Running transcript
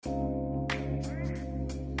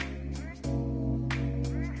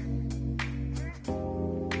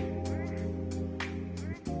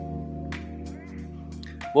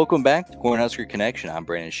Welcome back to Cornhusker Connection. I'm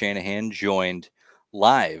Brandon Shanahan, joined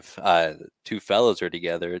live. Two fellows are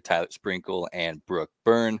together, Tyler Sprinkel and Brooke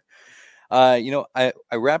Byrne. I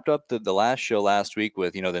wrapped up the last show last week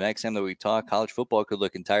with, the next time that we talk, college football could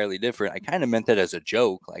look entirely different. I kind of meant that as a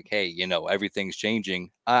joke, like, hey, everything's changing.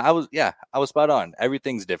 I was spot on.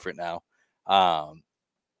 Everything's different now. Um,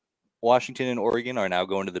 Washington and Oregon are now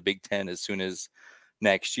going to the Big Ten as soon as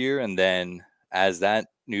next year. And then as that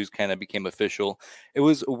news kind of became official, it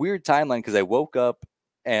was a weird timeline because I woke up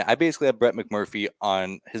and I basically had Brett McMurphy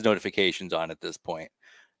on his notifications on at this point.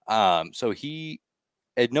 So he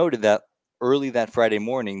had noted that early that Friday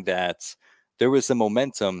morning that there was some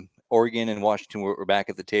momentum. Oregon and Washington were back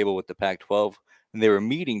at the table with the Pac-12, and they were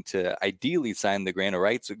meeting to ideally sign the grant of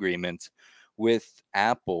rights agreement with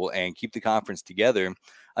Apple and keep the conference together.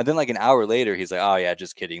 And then, like an hour later, he's like, "Oh yeah,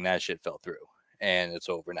 just kidding. That shit fell through, and it's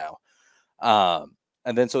over now."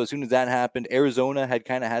 And then, so as soon as that happened, Arizona had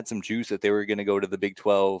kind of had some juice that they were going to go to the Big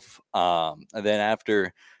 12. And then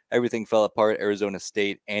after everything fell apart, Arizona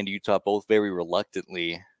State and Utah both very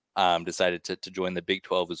reluctantly decided to join the Big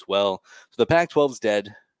 12 as well. So the Pac 12 is dead.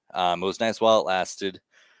 It was nice while it lasted.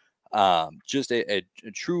 Just a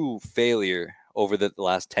true failure over the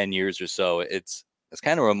last 10 years or so. It's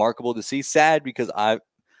kind of remarkable to see. Sad because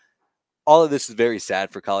all of this is very sad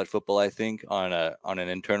for college football, I think, on an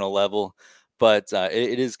internal level. But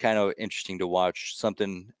it is kind of interesting to watch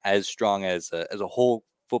something as strong as a whole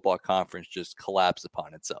football conference just collapse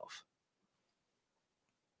upon itself.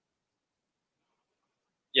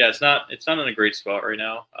 Yeah, it's not in a great spot right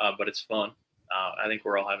now, but it's fun. I think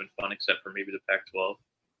we're all having fun except for maybe the Pac-12.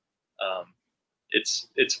 Um,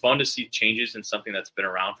 it's fun to see changes in something that's been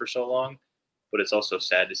around for so long, but it's also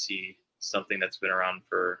sad to see something that's been around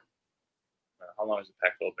for how long has the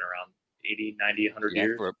Pac-12 been around? 80, 90, 100 Yeah,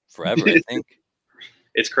 years. for forever, I think.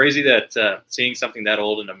 It's crazy that seeing something that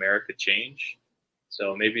old in America change.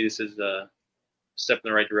 So maybe this is a step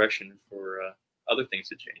in the right direction for other things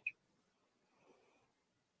to change.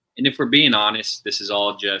 And if we're being honest, this is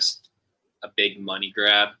all just a big money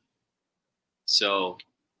grab. So,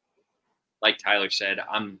 like Tyler said,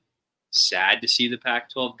 I'm sad to see the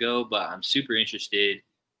Pac-12 go, but I'm super interested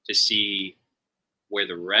to see where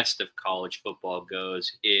the rest of college football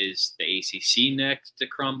goes. Is the ACC next to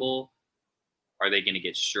crumble? Are they going to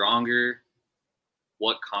get stronger?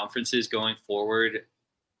 What conferences going forward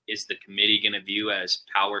is the committee going to view as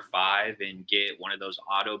Power 5 and get one of those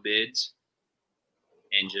auto bids?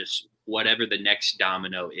 And just whatever the next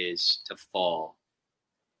domino is to fall.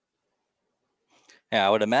 Yeah, I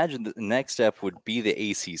would imagine that the next step would be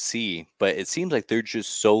the ACC, but it seems like they're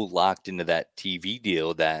just so locked into that TV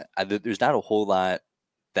deal that there's not a whole lot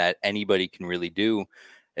that anybody can really do.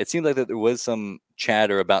 It seemed like that there was some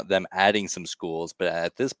chatter about them adding some schools, but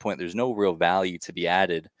at this point, there's no real value to be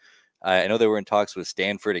added. I know they were in talks with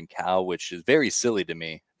Stanford and Cal, which is very silly to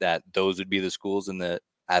me that those would be the schools in the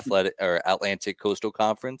Athletic or Atlantic Coastal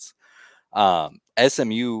Conference.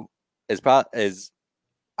 SMU is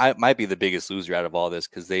I might be the biggest loser out of all this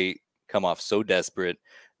because they come off so desperate.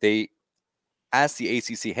 They asked the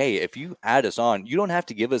ACC, "Hey, if you add us on, you don't have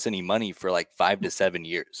to give us any money for like 5 to 7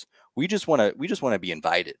 years. We just want to be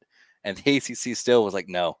invited." And the ACC still was like,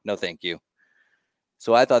 "No, no, thank you."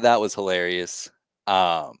 So I thought that was hilarious.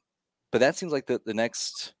 But that seems like the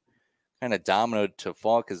next kind of domino to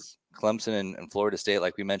fall because Clemson and Florida State,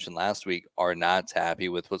 like we mentioned last week, are not happy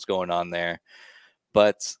with what's going on there.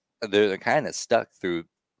 But they're kind of stuck through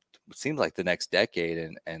what seems like the next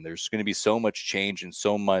decade, and there's going to be so much change and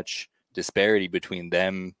so much disparity between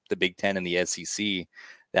them, the Big Ten, and the SEC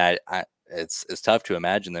that it's tough to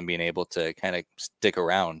imagine them being able to kind of stick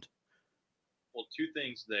around. Well, two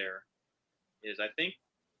things there is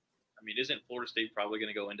isn't Florida State probably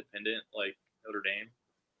going to go independent like Notre Dame?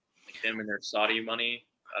 Like them and their Saudi money?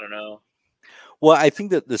 I don't know. Well, I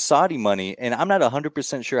think that the Saudi money, and I'm not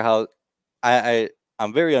 100% sure how I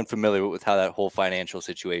I'm very unfamiliar with how that whole financial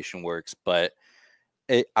situation works, but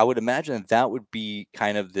I would imagine that would be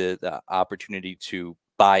kind of the opportunity to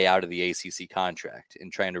buy out of the ACC contract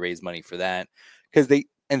and trying to raise money for that. Because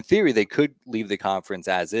in theory, they could leave the conference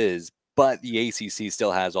as is, but the ACC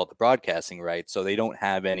still has all the broadcasting rights, so they don't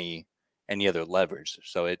have any other leverage.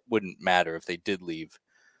 So it wouldn't matter if they did leave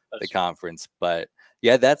the That's conference. But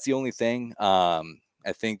yeah, that's the only thing. I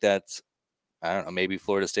think that's I don't know. Maybe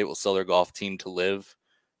Florida State will sell their golf team to live,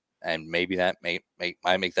 and maybe that might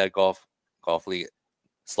make that golf league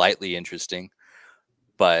slightly interesting.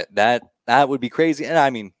 But that would be crazy. And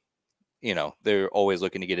I mean, they're always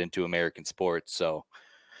looking to get into American sports, so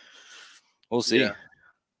we'll see. yeah.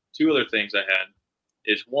 Two other things I had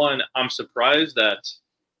is one, I'm surprised that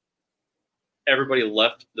everybody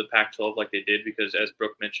left the Pac-12 like they did because, as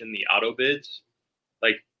Brooke mentioned, the auto bids.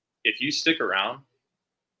 Like, if you stick around,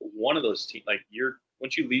 one of those teams, like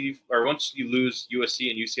once you leave or once you lose USC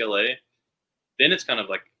and UCLA, then it's kind of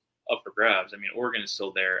like up for grabs. I mean, Oregon is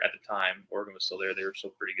still there at the time. Oregon was still there; they were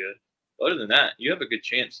still pretty good. But other than that, you have a good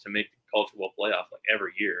chance to make the college football playoff like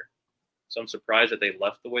every year. So I'm surprised that they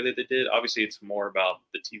left the way that they did. Obviously, it's more about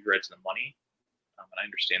the TV rights and the money, and I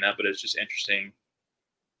understand that. But it's just interesting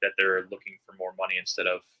that they're looking for more money instead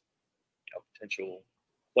of potential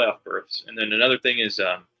playoff berths. And then another thing is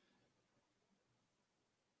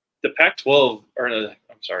the Pac-12, or no,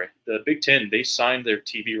 I'm sorry, the Big Ten. They signed their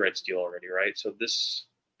TV rights deal already, right? So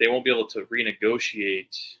they won't be able to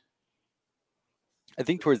renegotiate. I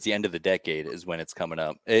think towards the end of the decade is when it's coming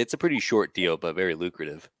up. It's a pretty short deal, but very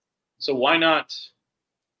lucrative. So why not?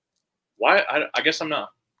 Why I guess I'm not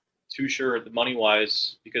too sure the money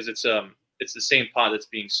wise because it's the same pot that's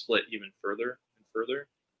being split even further and further.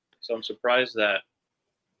 So I'm surprised that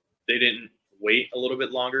they didn't wait a little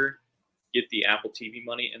bit longer, get the Apple TV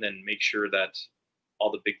money, and then make sure that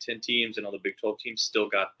all the Big Ten teams and all the Big 12 teams still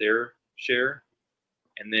got their share.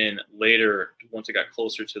 And then later, once it got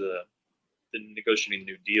closer to the negotiating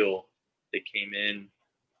the new deal, they came in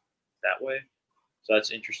that way. So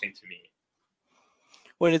that's interesting to me.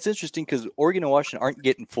 Well, it's interesting because Oregon and Washington aren't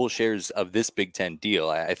getting full shares of this Big Ten deal.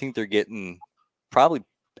 I think they're getting probably,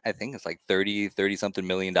 I think it's like 30 something $30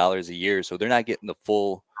 million a year. So they're not getting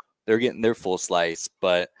they're getting their full slice.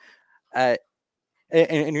 But and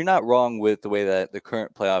you're not wrong with the way that the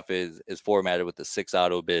current playoff is formatted with the 6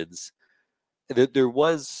 auto bids. There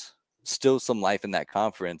was still some life in that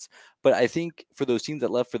conference. But I think for those teams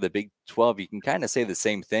that left for the Big 12, you can kind of say the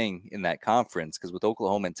same thing in that conference because with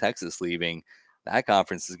Oklahoma and Texas leaving, that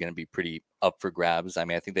conference is going to be pretty up for grabs. I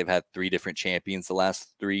mean, I think they've had 3 different champions the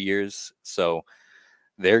last 3 years. So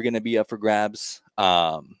they're going to be up for grabs.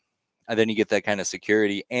 And then you get that kind of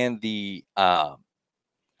security. And the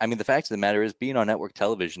fact of the matter is being on network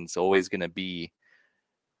television is always going to be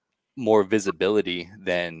more visibility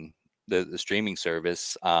than the streaming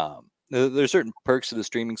service. There's certain perks to the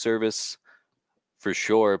streaming service for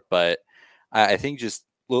sure. But I think just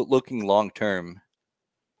looking long term,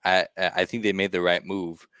 I think they made the right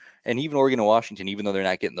move. And even Oregon and Washington, even though they're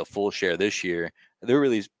not getting the full share this year, they're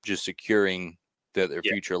really just securing their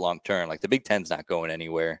future long term. Like the Big Ten's not going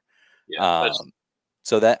anywhere. Yeah,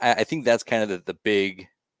 so that I think that's kind of the big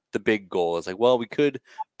goal. Is like, well, we could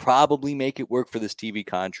probably make it work for this TV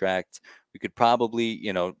contract. We could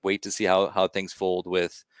probably, wait to see how things fold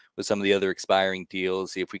with some of the other expiring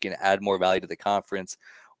deals, see if we can add more value to the conference.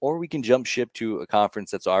 Or we can jump ship to a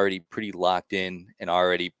conference that's already pretty locked in and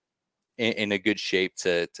already in a good shape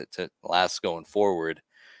to last going forward.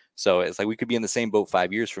 So it's like we could be in the same boat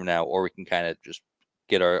 5 years from now, or we can kind of just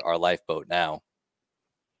get our lifeboat now.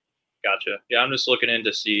 Gotcha. Yeah, I'm just looking in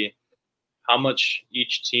to see how much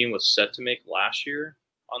each team was set to make last year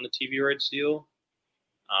on the TV rights deal.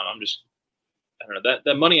 I don't know,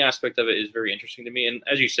 that money aspect of it is very interesting to me. And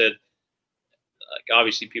as you said, like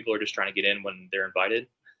obviously people are just trying to get in when they're invited.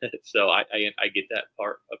 So I get that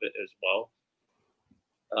part of it as well.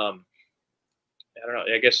 I don't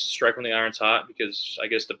know. I guess strike when the iron's hot because I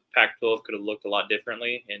guess the Pac-12 could have looked a lot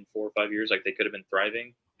differently in 4 or 5 years. Like they could have been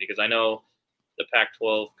thriving because I know the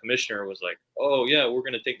Pac-12 commissioner was like, "Oh yeah, we're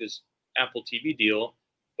going to take this Apple TV deal,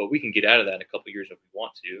 but we can get out of that in a couple of years if we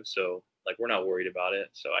want to. So like we're not worried about it."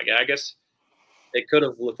 So I guess it could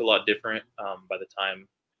have looked a lot different by the time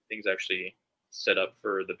things actually set up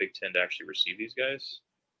for the Big Ten to actually receive these guys.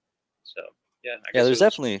 So yeah, I guess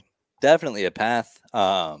there's definitely a path.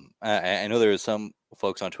 I know there was some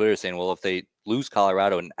folks on Twitter saying, well, if they lose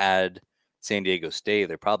Colorado and add San Diego State,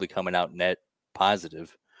 they're probably coming out net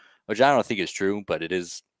positive, which I don't think is true, but it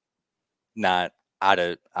is not out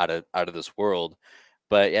of this world.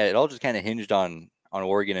 But yeah, it all just kind of hinged on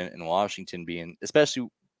Oregon and Washington being, especially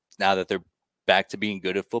now that they're back to being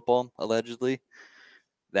good at football, allegedly.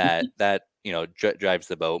 That drives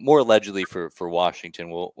the boat. More allegedly for Washington.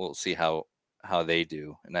 We'll see how they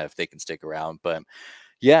do and if they can stick around. But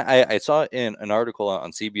yeah, I saw in an article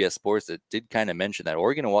on CBS Sports that did kind of mention that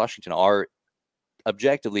Oregon and Washington are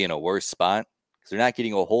objectively in a worse spot because they're not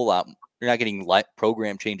getting a whole lot. They're not getting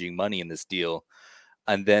program changing money in this deal.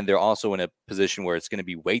 And then they're also in a position where it's going to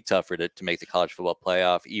be way tougher to make the college football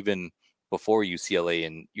playoff. Even before UCLA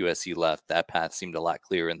and USC left, that path seemed a lot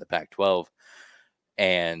clearer in the Pac-12.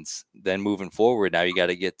 And then moving forward, now you got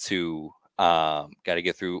to get through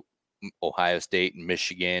Ohio State and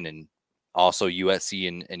Michigan and also USC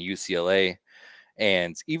and UCLA.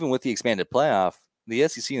 And even with the expanded playoff, the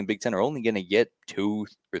SEC and Big Ten are only going to get 2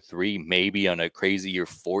 or 3, maybe on a crazy year,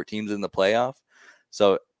 4 teams in the playoff.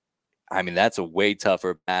 So, I mean, that's a way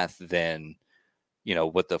tougher path than,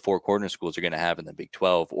 what the 4 corner schools are going to have in the Big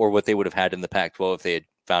 12, or what they would have had in the Pac-12 if they had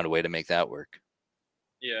found a way to make that work.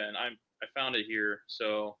 Yeah, and I found it here.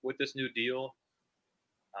 So with this new deal,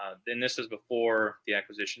 and this is before the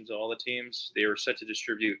acquisitions of all the teams, they were set to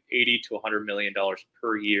distribute $80 to $100 million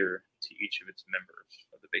per year to each of its members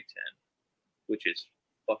of the Big Ten, which is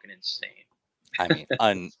fucking insane. I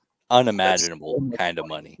mean, unimaginable kind of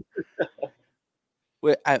money.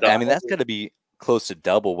 I mean, that's got to be close to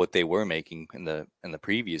double what they were making in the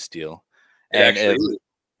previous deal. And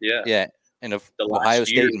yeah. And if Ohio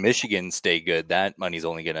State and Michigan stay good, that money's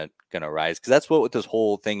only gonna rise, because that's what this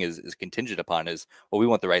whole thing is contingent upon. Is, well, we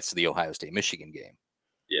want the rights to the Ohio State Michigan game.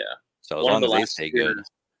 Yeah. So as long as they stay good,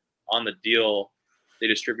 on the deal, they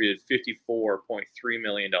distributed $54.3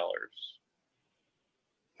 million,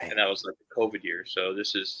 and that was like the COVID year. So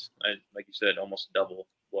this is, like you said, almost double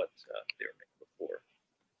what they were making before.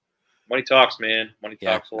 Money talks, man. Money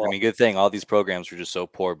talks a lot. I mean, good thing all these programs were just so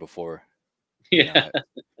poor before. Yeah.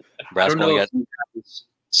 I don't know if you guys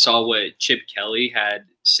saw what Chip Kelly had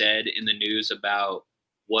said in the news about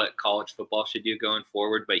what college football should do going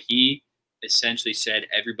forward, but he essentially said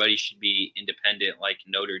everybody should be independent like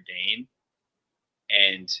Notre Dame.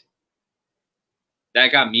 And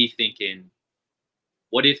that got me thinking,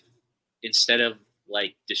 what if instead of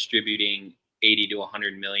like distributing 80 to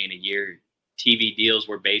 100 million a year, TV deals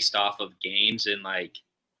were based off of games, and like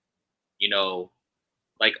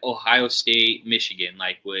Ohio State, Michigan,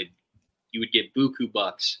 you would get buku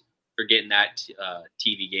bucks for getting that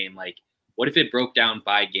TV game. Like, what if it broke down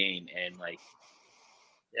by game and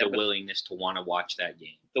the willingness to want to watch that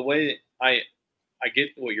game? The way I get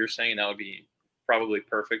what you're saying, that would be probably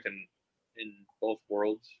perfect in both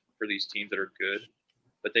worlds for these teams that are good.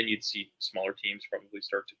 But then you'd see smaller teams probably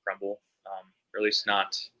start to crumble, or at least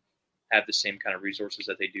not have the same kind of resources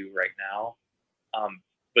that they do right now.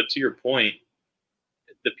 But to your point,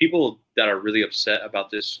 the people that are really upset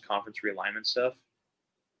about this conference realignment stuff,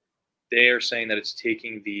 they are saying that it's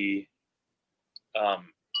taking the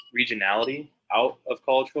regionality out of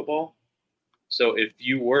college football. So if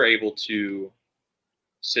you were able to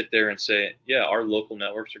sit there and say, yeah, our local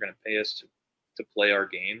networks are going to pay us to play our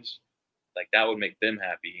games, like that would make them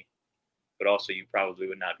happy. But also you probably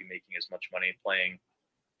would not be making as much money playing,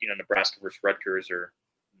 Nebraska versus Rutgers or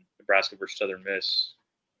Nebraska versus Southern Miss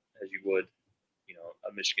as you would,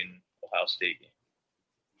 a Michigan Ohio State game.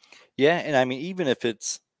 Yeah, and I mean, even if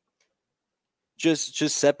it's just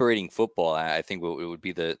separating football, I think it would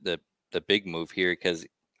be the big move here, because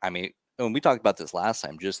I mean, when we talked about this last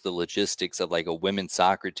time, just the logistics of like a women's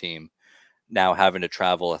soccer team now having to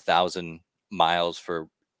travel 1,000 miles for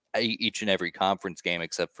each and every conference game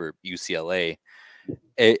except for UCLA,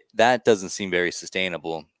 that doesn't seem very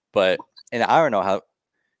sustainable. But, and I don't know how,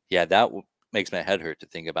 that makes my head hurt to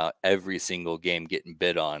think about every single game getting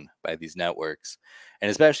bid on by these networks.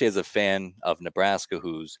 And especially as a fan of Nebraska,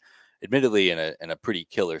 who's admittedly in a pretty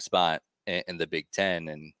killer spot in the Big Ten.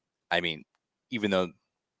 And I mean, even though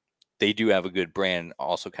they do have a good brand,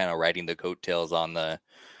 also kind of riding the coattails on the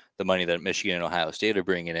money that Michigan and Ohio State are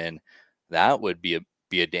bringing in, that would be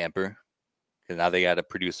a damper, because now they got to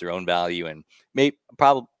produce their own value. And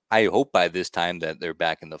I hope by this time that they're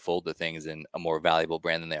back in the fold of things and a more valuable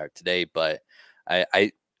brand than they are today. But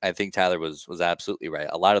I think Tyler was absolutely right.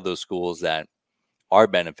 A lot of those schools that are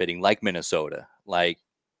benefiting, like Minnesota, like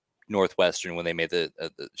Northwestern when they made the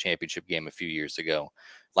championship game a few years ago,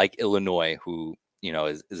 like Illinois, who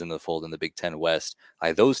is in the fold in the Big Ten West,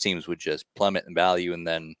 those teams would just plummet in value, and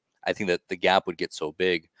then I think that the gap would get so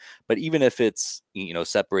big. But even if it's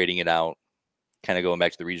separating it out, kind of going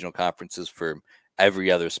back to the regional conferences for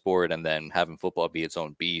every other sport, and then having football be its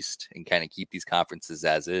own beast and kind of keep these conferences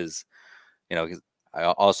as is, because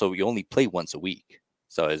also you only play once a week.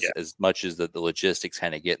 So as much as the logistics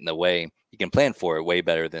kind of get in the way, you can plan for it way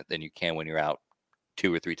better than you can when you're out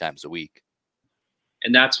 2 or 3 times a week.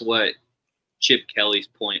 And that's what Chip Kelly's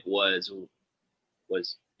point was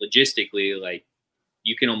logistically, like,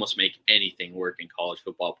 you can almost make anything work in college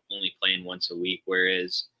football only playing once a week,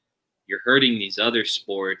 whereas you're hurting these other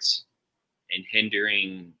sports and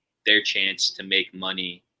hindering their chance to make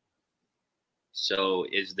money. So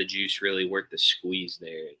is the juice really worth the squeeze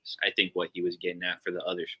there? Is, I think, what he was getting at for the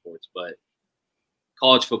other sports. But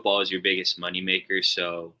college football is your biggest moneymaker,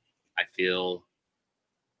 so I feel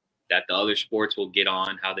that the other sports will get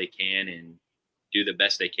on how they can and do the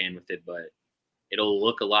best they can with it, but it'll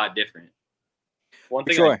look a lot different. One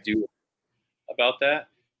thing I do about that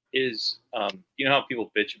is, you know how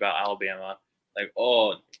people bitch about Alabama Like,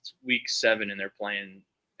 oh, it's week 7 and they're playing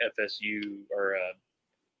FSU or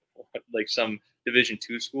like some Division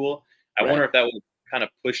II school. I Right. wonder if that would kind of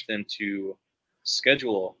push them to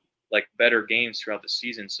schedule like better games throughout the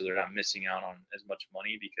season so they're not missing out on as much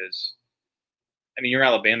money because I mean, you're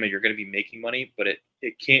Alabama, you're going to be making money, but it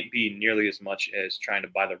can't be nearly as much as trying to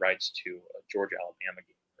buy the rights to a Georgia Alabama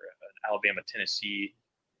game or an Alabama Tennessee,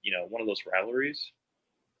 one of those rivalries.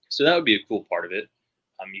 So that would be a cool part of it.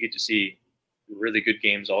 You get to see really good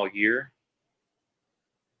games all year.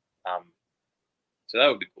 Um, so that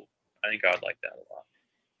would be cool. I think I would like that a lot.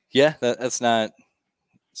 Yeah, that's not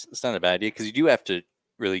it's not a bad idea because you do have to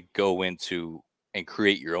really go into and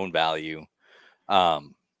create your own value.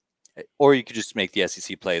 Um, or you could just make the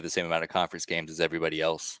SEC play the same amount of conference games as everybody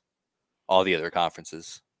else, all the other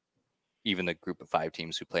conferences, even the group of 5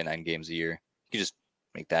 teams who play 9 games a year. You could just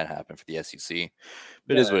make that happen for the SEC.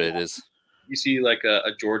 But it is Yeah, what it is. you see like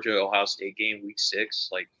a Georgia Ohio State game week 6,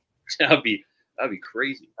 like that'd be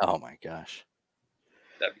crazy. Oh my gosh.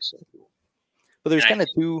 That'd be so cool. But there's And kind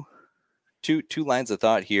of two lines of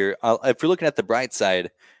thought here. If you're looking at the bright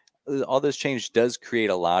side, all this change does create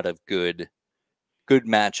a lot of good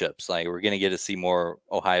matchups. Like we're going to get to see more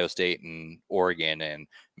Ohio State and Oregon and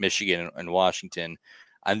Michigan and Washington.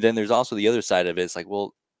 And then there's also the other side of it. It's like,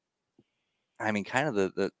 well, I mean, kind of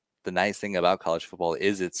the nice thing about college football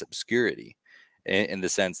is its obscurity in the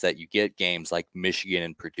sense that you get games like Michigan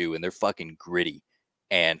and Purdue, and they're fucking gritty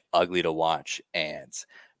and ugly to watch. And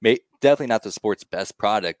definitely not the sport's best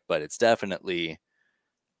product, but it's definitely,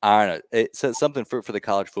 I don't know, it's something for the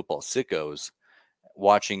college football sickos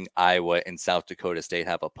watching Iowa and South Dakota State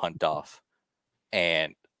have a punt off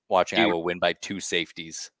and watching Dude. Iowa win by 2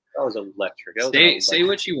 safeties. that was electric. That was Say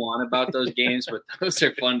what you want about those games, but those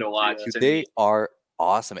are fun to watch. Yeah. Dude, to they me. are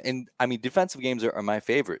awesome. And I mean, defensive games are my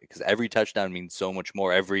favorite because every touchdown means so much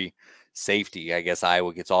more. Every safety, I guess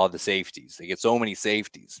Iowa gets all the safeties. They get so many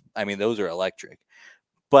safeties. I mean, those are electric.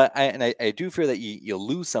 But I do fear that you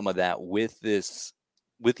lose some of that with these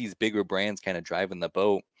bigger brands kind of driving the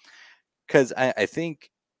boat. Because I think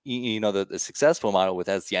the successful model with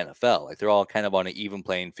that's the NFL. Like they're all kind of on an even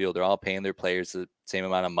playing field. They're all paying their players the same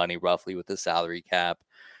amount of money roughly with the salary cap,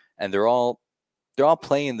 and they're all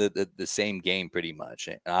playing the same game pretty much.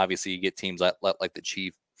 And obviously, you get teams like the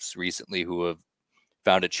Chiefs recently who have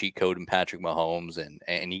found a cheat code in Patrick Mahomes,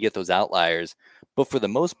 and you get those outliers. But for the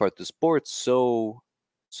most part, the sport's so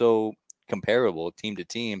comparable team to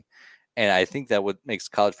team, and I think that what makes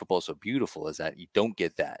college football so beautiful is that you don't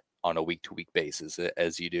get that on a week to week basis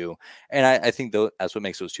as you do, and I think that's what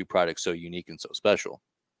makes those two products so unique and so special.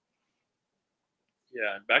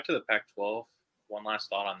 Yeah, and back to the Pac-12. One last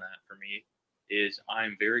thought on that for me is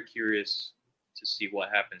I'm very curious to see what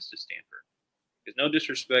happens to Stanford. Because no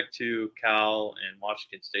disrespect to Cal and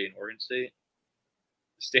Washington State and Oregon State,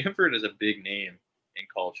 Stanford is a big name in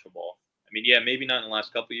college football. I mean, yeah, maybe not in the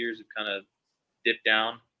last couple of years. It kind of dipped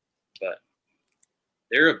down, but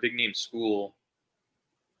they're a big name school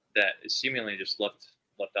that is seemingly just left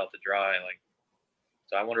out to dry. Like,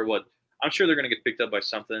 so I wonder what. I'm sure they're going to get picked up by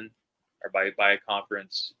something or by a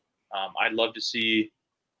conference. I'd love to see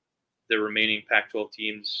the remaining Pac-12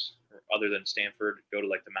 teams, other than Stanford, go to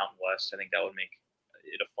like the Mountain West. I think that would make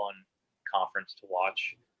it a fun conference to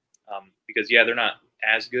watch. Because yeah, they're not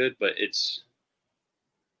as good, but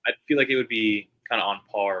I feel like it would be kind of on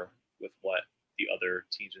par with what the other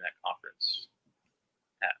teams in that conference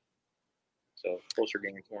have. So closer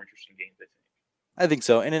games, more interesting games, I think. I think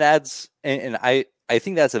so, and it adds, and I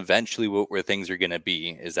think that's eventually where things are going to be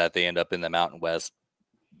is that they end up in the Mountain West,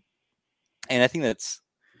 and I think that's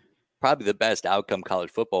probably the best outcome college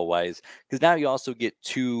football wise because now you also get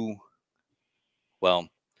two. Well,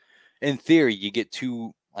 in theory, you get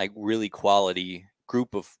two like really quality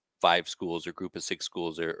group of 5 schools or group of 6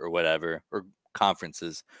 schools or whatever or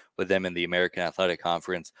conferences with them in the American Athletic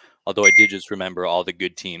Conference. Although I did just remember all the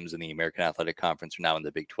good teams in the American Athletic Conference are now in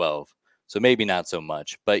the Big 12, so maybe not so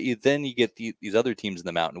much. But then you get these other teams in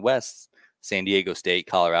the Mountain West, San Diego State,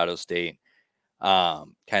 Colorado State,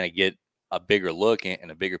 kind of get a bigger look and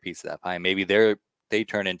a bigger piece of that pie. Maybe they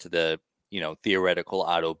turn into the theoretical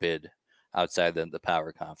auto bid outside the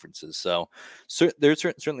power conferences. So they're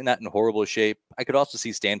certainly not in horrible shape. I could also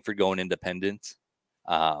see Stanford going independent.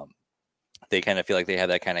 They kind of feel like they have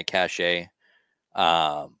that kind of cachet.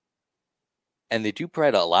 And they do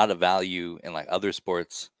provide a lot of value in like other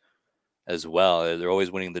sports as well. They're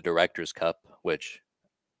always winning the Directors Cup, which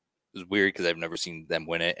is weird because I've never seen them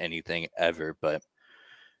win it anything ever, but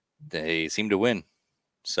they seem to win.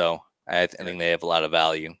 So I think they have a lot of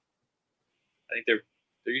value. I think they're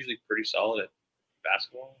usually pretty solid at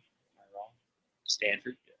basketball. Am I wrong?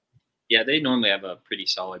 Stanford. Yeah, they normally have a pretty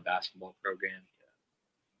solid basketball program.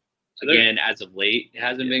 So Again, as of late, it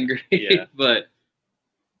hasn't been great. Yeah. But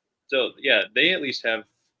So yeah, they at least have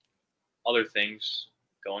other things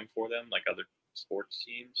going for them, like other sports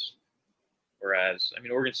teams. Whereas, I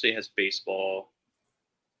mean, Oregon State has baseball.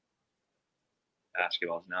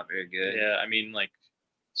 basketball's not very good. Yeah, I mean, like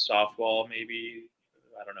softball, maybe.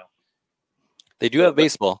 I don't know. They do have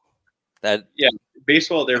baseball. That Yeah,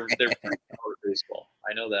 baseball. They're pretty power baseball.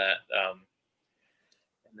 I know that.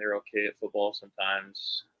 And they're okay at football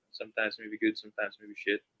sometimes. Sometimes maybe good, sometimes maybe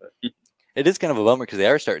shit. But it is kind of a bummer because they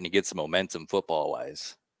are starting to get some momentum football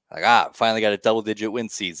wise. Like finally got a double-digit win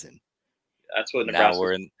season. that's what Now Nebraska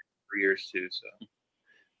we're in. for years too. So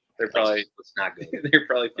they're probably let's not go. they're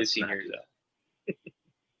probably 15 years out.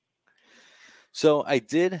 So I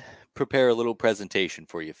did prepare a little presentation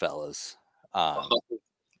for you fellas,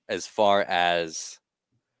 as far as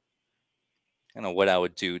what I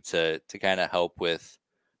would do to kind of help with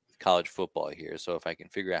college football here. So if I can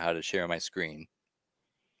figure out how to share my screen,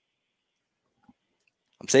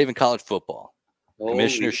 I'm saving college football.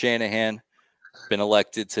 Commissioner Shanahan been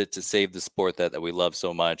elected to save the sport that we love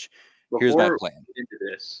so much. Here's my plan. Into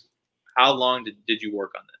this, how long did you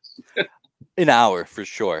work on this? An hour for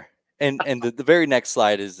sure. And the very next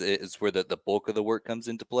slide is where the bulk of the work comes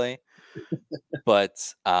into play. But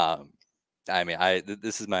I mean,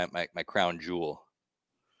 this is my crown jewel.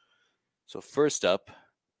 So first up,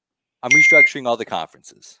 I'm restructuring all the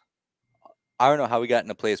conferences. I don't know how we got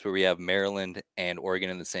in a place where we have Maryland and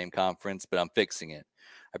Oregon in the same conference, but I'm fixing it.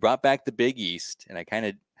 I brought back the Big East, and I kind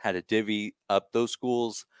of had to divvy up those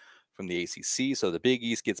schools from the ACC. So the Big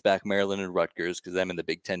East gets back Maryland and Rutgers because them in the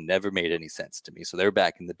Big Ten never made any sense to me. So they're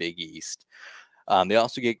back in the Big East. They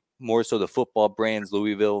also get more so the football brands,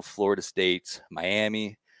 Louisville, Florida State,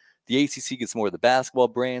 Miami. The ACC gets more of the basketball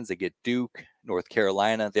brands. They get Duke, North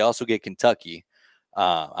Carolina. They also get Kentucky.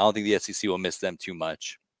 I don't think the SEC will miss them too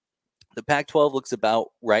much. The Pac-12 looks about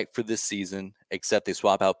right for this season, except they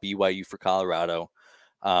swap out BYU for Colorado.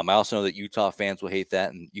 I also know that Utah fans will hate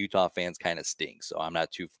that, and Utah fans kind of stink, so I'm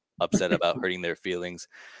not too upset about hurting their feelings.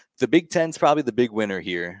 The Big Ten's probably the big winner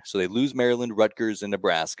here. So they lose Maryland, Rutgers, and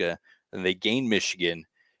Nebraska, and they gain Michigan.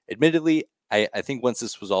 Admittedly, I think once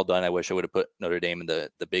this was all done, I wish I would have put Notre Dame in the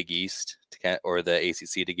Big East or the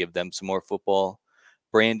ACC to give them some more football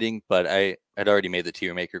branding, but I had already made the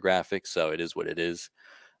tier maker graphics, so it is what it is.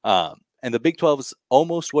 And the Big 12 is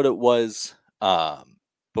almost what it was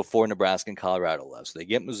before Nebraska and Colorado left. So they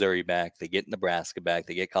get Missouri back, they get Nebraska back,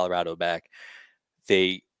 they get Colorado back.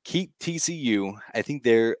 They keep TCU. I think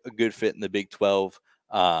they're a good fit in the Big 12.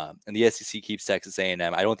 And the SEC keeps Texas A&M.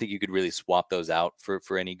 I don't think you could really swap those out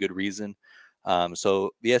for any good reason.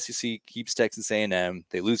 So the SEC keeps Texas A&M.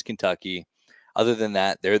 They lose Kentucky. Other than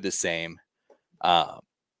that, they're the same.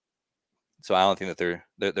 So I don't think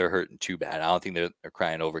that they're hurting too bad. I don't think they're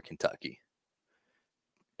crying over Kentucky.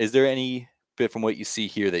 Is there any bit from what you see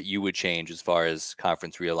here that you would change as far as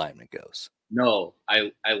conference realignment goes? No,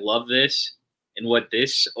 I love this. And what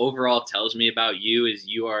this overall tells me about you is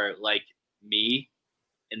you are like me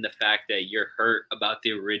in the fact that you're hurt about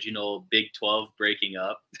the original Big 12 breaking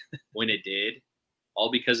up when it did, all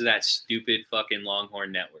because of that stupid fucking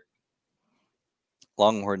Longhorn Network.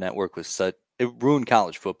 Longhorn Network it ruined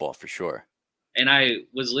college football for sure. And I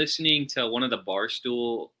was listening to one of the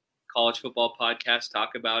Barstool college football podcasts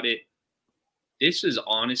talk about it. This is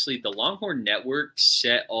honestly, the Longhorn Network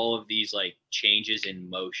set all of these like changes in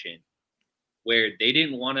motion where they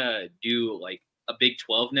didn't want to do like a Big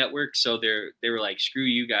 12 network. So they were like, screw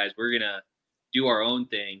you guys. We're going to do our own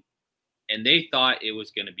thing. And they thought it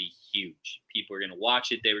was going to be huge. People were going to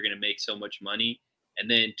watch it. They were going to make so much money. And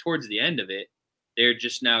then towards the end of it, they're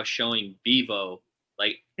just now showing Bevo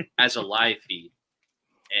like as a live feed,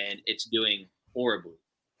 and it's doing horribly.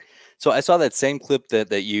 So I saw that same clip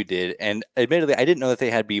that you did, and admittedly, I didn't know that they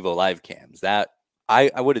had Bevo live cams. That I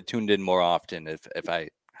would have tuned in more often if I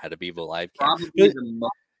had a Bevo live cam. Probably the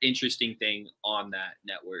most interesting thing on that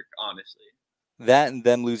network, honestly. That and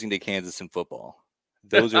them losing to Kansas in football.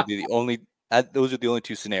 Those are the only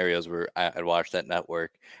two scenarios where I'd watch that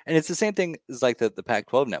network. And it's the same thing as like the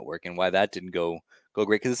Pac-12 network and why that didn't go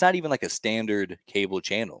great, because it's not even like a standard cable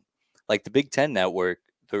channel. Like the Big Ten network,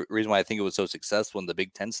 the reason why I think it was so successful and the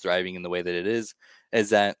Big Ten's thriving in the way that it is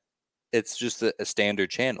that it's just a standard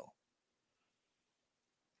channel.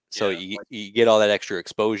 So you get all that extra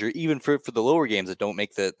exposure, even for the lower games that don't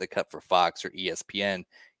make the cut for Fox or ESPN.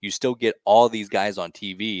 You still get all these guys on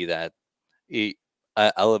TV that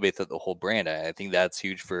elevate the whole brand. I think that's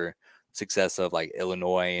huge for success of like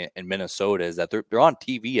Illinois and Minnesota, is that they're on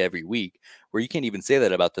TV every week, where you can't even say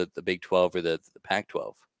that about the Big 12 or the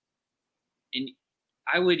Pac-12. And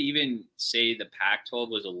I would even say the Pac-12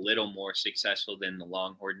 was a little more successful than the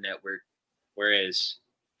Longhorn Network, whereas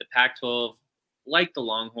the Pac-12, like the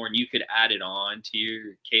Longhorn, you could add it on to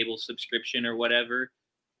your cable subscription or whatever,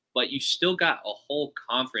 but you still got a whole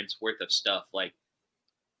conference worth of stuff. Like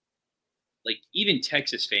even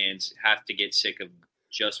Texas fans have to get sick of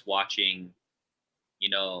just watching,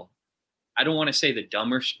 I don't want to say the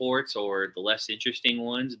dumber sports or the less interesting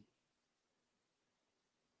ones,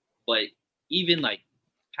 but even like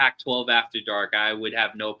Pac-12 After Dark, I would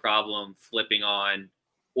have no problem flipping on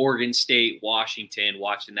Oregon State, Washington,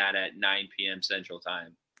 watching that at 9 p.m. Central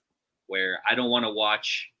Time, where I don't want to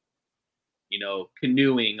watch,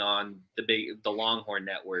 canoeing on the Longhorn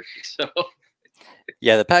Network. So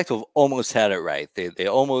Yeah, the Pac-12 almost had it right. They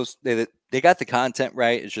almost they got the content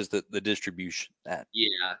right. It's just the distribution that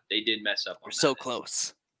they did mess up on we're that. so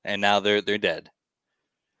close, and now they're dead.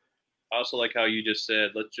 I also like how you just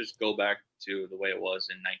said, let's just go back to the way it was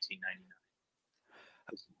in 1999.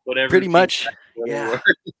 Whatever. Pretty much, yeah.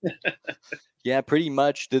 Yeah, pretty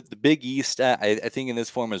much. The Big East, I think in this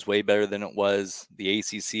form is way better than it was. The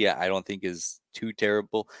ACC, I don't think is too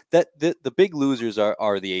terrible. That the big losers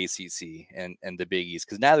are the ACC and the Big East,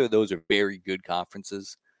 because neither of those are very good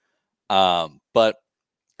conferences. But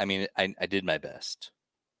I mean, I did my best.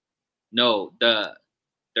 No,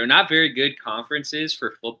 they're not very good conferences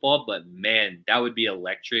for football, but man, that would be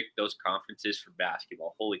electric. Those conferences for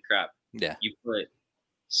basketball. Holy crap. Yeah. You put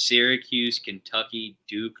Syracuse, Kentucky,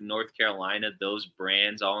 Duke, North Carolina, those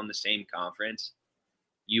brands all in the same conference,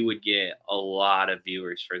 you would get a lot of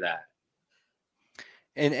viewers for that.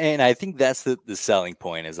 And I think that's the selling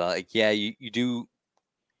point is like, yeah, you do,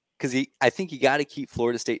 because I think you got to keep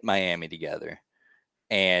Florida State and Miami together.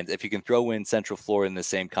 And if you can throw in Central Florida in the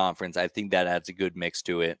same conference, I think that adds a good mix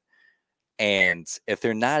to it. And if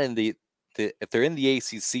they're not in if they're in the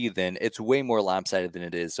ACC, then it's way more lopsided than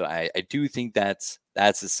it is. So I do think that's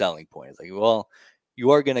the selling point. It's like, well,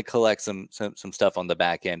 you are going to collect some stuff on the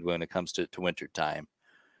back end when it comes to winter time.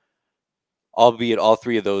 Albeit all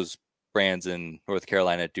three of those brands in North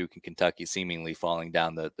Carolina, Duke, and Kentucky seemingly falling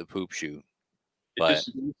down the poop chute. But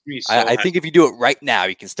I think if you do it right now,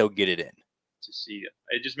 you can still get it in. To see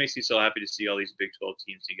it just makes me so happy to see all these Big 12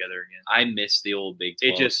 teams together again. I miss the old Big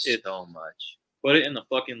 12 so much. Put it in the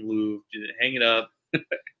fucking Louvre, hang it up.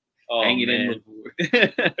 Hang it in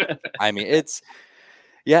the I mean, it's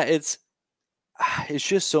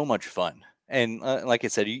just so much fun. And like I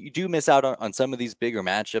said, you do miss out on some of these bigger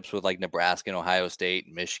matchups with like Nebraska and Ohio State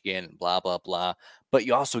and Michigan and blah, blah, blah. But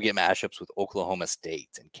you also get matchups with Oklahoma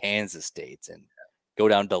State and Kansas State, and go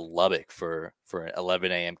down to Lubbock for an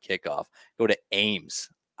 11 a.m. kickoff. Go to Ames.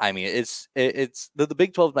 I mean, it's the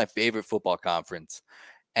Big 12 is my favorite football conference.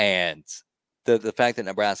 And the fact that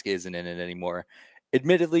Nebraska isn't in it anymore,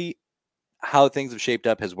 admittedly, how things have shaped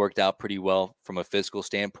up has worked out pretty well from a fiscal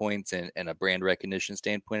standpoint and a brand recognition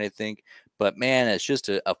standpoint, I think. But man, it's just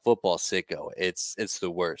a football sicko. It's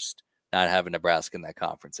the worst not having Nebraska in that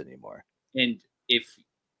conference anymore. And if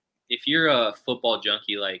you're a football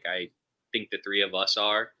junkie like I think the three of us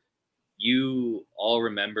are, you all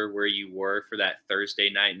remember where you were for that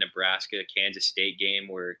Thursday night Nebraska Kansas State game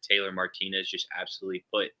where Taylor Martinez just absolutely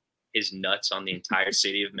put his nuts on the entire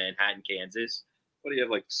city of Manhattan, Kansas. What do you have,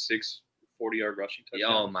 like 6 40-yard rushing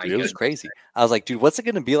touchdowns? Oh my god, it was crazy. I was like, dude, what's it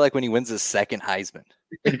going to be like when he wins his second Heisman?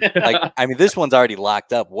 Like, I mean, this one's already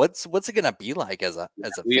locked up. What's it going to be like as a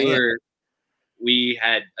fan? We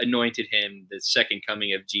had anointed him the second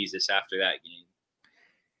coming of Jesus after that game.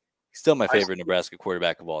 He's still my favorite Nebraska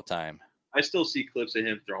quarterback of all time. I still see clips of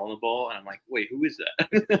him throwing the ball, and I'm like, wait, who is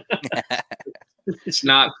that? It's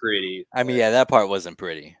not pretty. I mean, yeah, that part wasn't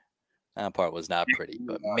pretty. That part was not pretty,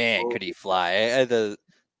 but man, could he fly. The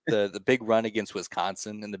big run against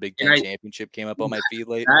Wisconsin in the Big Ten championship came up on my feed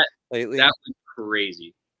lately. That was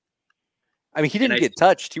crazy. I mean, he didn't get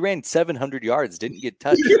touched. He ran 700 yards, didn't get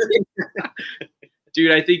touched.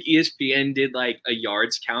 Dude, I think ESPN did like a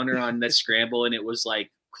yards counter on the scramble, and it was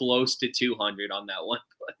like close to 200 on that one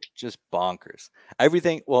play. Just bonkers.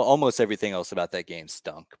 Almost everything else about that game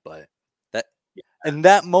stunk, but in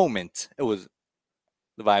that moment, it was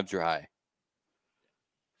the vibes were high.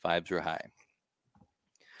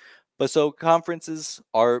 But so conferences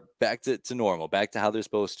are back to normal, back to how they're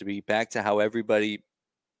supposed to be, back to how everybody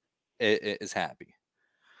is happy.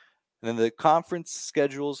 And then the conference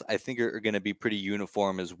schedules, I think, are going to be pretty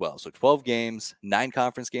uniform as well. So 12 games, 9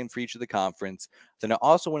 conference games for each of the conference. Then I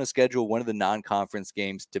also want to schedule one of the non-conference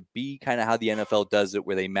games to be kind of how the NFL does it,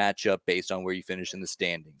 where they match up based on where you finish in the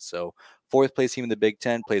standings. So 4th place team in the Big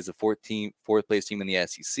Ten plays the 4th place team in the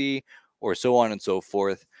SEC, or so on and so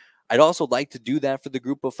forth. I'd also like to do that for the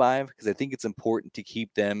group of 5 because I think it's important to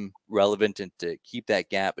keep them relevant and to keep that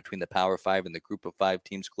gap between the Power 5 and the group of 5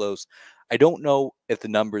 teams close. I don't know if the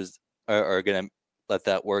numbers are going to let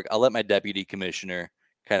that work. I'll let my deputy commissioner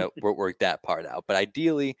kind of work that part out. But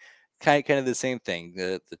ideally, kind of the same thing.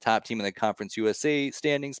 The top team in the Conference USA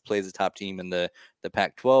standings plays the top team in the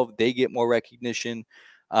Pac-12. They get more recognition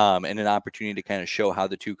and an opportunity to kind of show how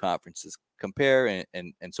the two conferences compare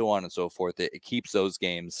and so on and so forth. It keeps those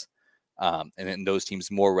games and then those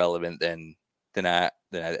teams more relevant than I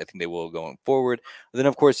think they will going forward. And then,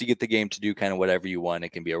 of course, you get the game to do kind of whatever you want. It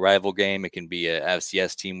can be a rival game. It can be a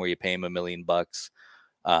FCS team where you pay them $1 million,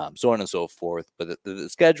 so on and so forth. But the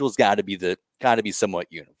schedule's got to be somewhat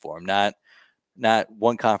uniform. Not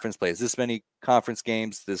one conference plays this many conference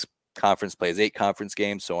games. This conference plays 8 conference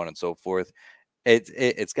games, so on and so forth.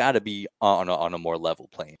 It's got to be on a more level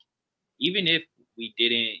plane. Even if we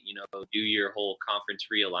didn't, do your whole conference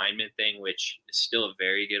realignment thing, which is still a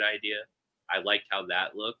very good idea. I liked how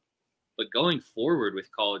that looked. But going forward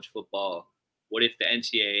with college football, what if the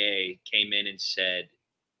NCAA came in and said,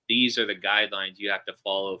 these are the guidelines you have to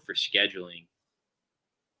follow for scheduling?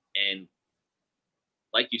 And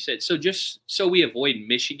like you said, so just so we avoid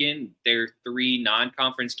Michigan, their 3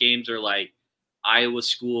 non-conference games are like Iowa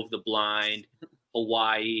School of the Blind,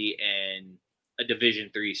 Hawaii, and a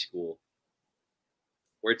Division III school.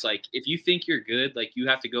 Where it's like, if you think you're good, like you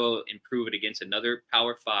have to go and prove it against another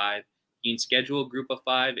Power 5. You can schedule a group of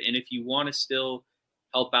 5. And if you want to still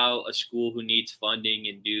help out a school who needs funding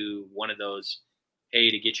and do one of those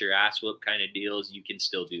pay to get your ass whooped kind of deals, you can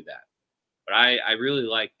still do that. But I really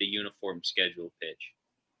like the uniform schedule pitch.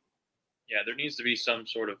 Yeah, there needs to be some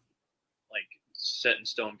sort of like set in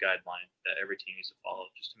stone guideline that every team needs to follow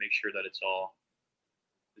just to make sure that it's all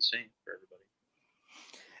the same for everybody.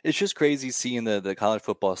 It's just crazy seeing the college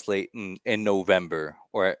football slate in November,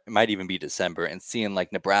 or it might even be December, and seeing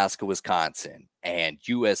like Nebraska, Wisconsin, and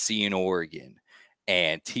USC and Oregon,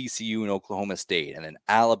 and TCU and Oklahoma State, and then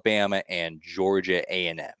Alabama and Georgia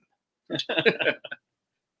A&M.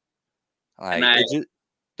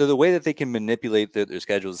 The way that they can manipulate their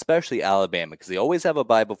schedules, especially Alabama, because they always have a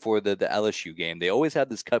bye before the LSU game. They always have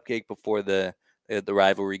this cupcake before the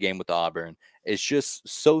rivalry game with Auburn. It's just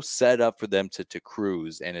so set up for them to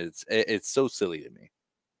cruise, and it's so silly to me.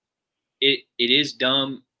 It is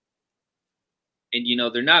dumb,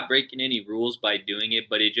 and they're not breaking any rules by doing it,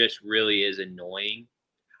 but it just really is annoying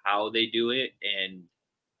how they do it and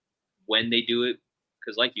when they do it.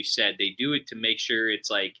 Because like you said, they do it to make sure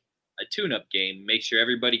it's like a tune-up game, make sure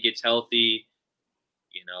everybody gets healthy.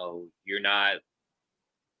 You're not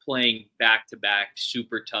playing back-to-back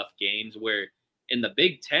super tough games where in the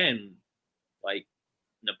Big Ten, like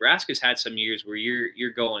Nebraska's had some years where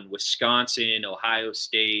you're going Wisconsin, Ohio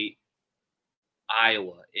State,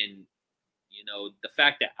 Iowa, and the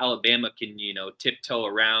fact that Alabama can tiptoe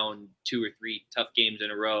around 2 or 3 tough games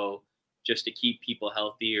in a row just to keep people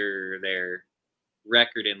healthy or their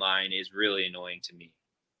record in line is really annoying to me.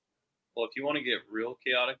 Well, if you want to get real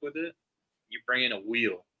chaotic with it, you bring in a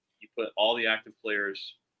wheel. You put all the active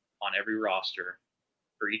players on every roster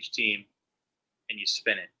for each team, and you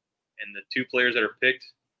spin it. And the 2 players that are picked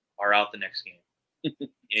are out the next game.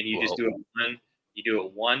 And you just do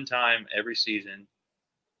it one time every season,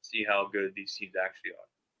 see how good these teams actually are.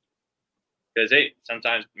 Because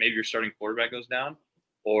sometimes maybe your starting quarterback goes down,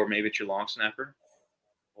 or maybe it's your long snapper,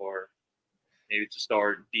 or maybe it's a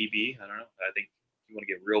star DB. I don't know. I think you want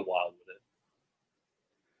to get real wild with it.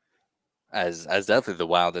 As definitely the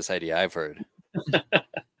wildest idea I've heard.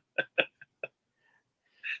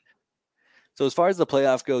 So as far as the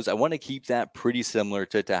playoff goes, I want to keep that pretty similar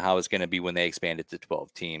to how it's going to be when they expand it to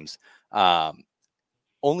 12 teams.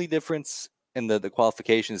 Only difference in the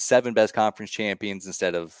qualifications, 7 best conference champions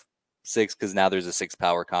instead of 6, because now there's a 6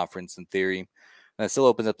 power conference in theory. And that still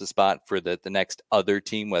opens up the spot for the next other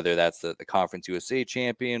team, whether that's the Conference USA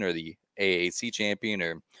champion or the AAC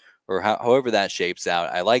champion or however that shapes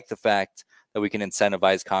out. I like the fact that we can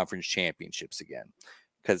incentivize conference championships again.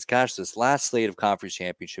 Because, gosh, this last slate of conference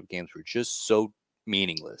championship games were just so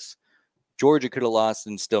meaningless. Georgia could have lost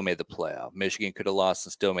and still made the playoff. Michigan could have lost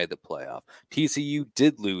and still made the playoff. TCU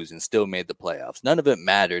did lose and still made the playoffs. None of it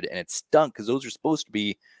mattered, and it stunk because those are supposed to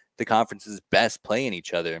be the conference's best playing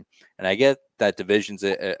each other. And I get that divisions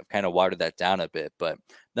kind of watered that down a bit, but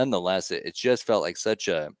nonetheless, it just felt like such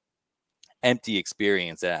a empty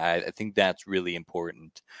experience. And I think that's really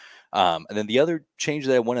important. And then the other change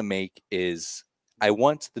that I want to make is I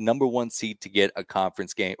want the number 1 seed to get a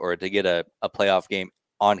conference game or to get a playoff game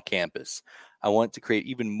on campus. I want to create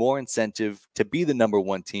even more incentive to be the number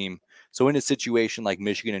 1 team So in a situation like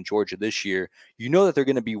Michigan and Georgia this year, you know that they're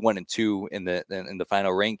going to be 1 and 2 in the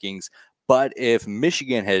final rankings. But if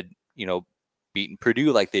Michigan had, beaten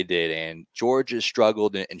Purdue like they did, and Georgia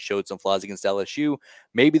struggled and showed some flaws against LSU,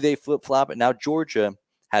 maybe they flip flop. And now Georgia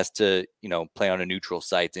has to, play on a neutral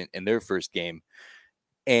site in their first game.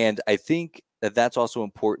 And I think that that's also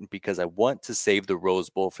important because I want to save the Rose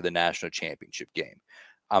Bowl for the national championship game.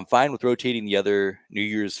 I'm fine with rotating the other New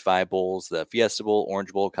Year's 5 bowls, the Fiesta Bowl,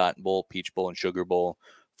 Orange Bowl, Cotton Bowl, Peach Bowl, and Sugar Bowl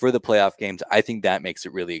for the playoff games. I think that makes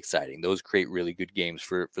it really exciting. Those create really good games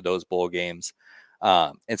for those bowl games.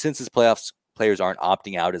 And since this playoffs players aren't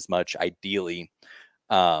opting out as much, ideally,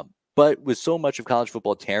 but with so much of college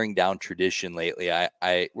football tearing down tradition lately,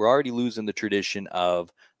 we're already losing the tradition of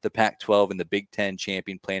the Pac-12 and the Big Ten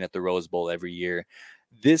champion playing at the Rose Bowl every year.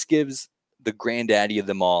 This gives the granddaddy of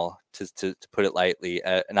them all, to put it lightly,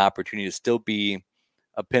 an opportunity to still be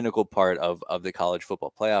a pinnacle part of the college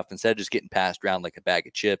football playoff instead of just getting passed around like a bag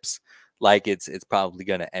of chips, like it's probably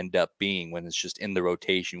going to end up being when it's just in the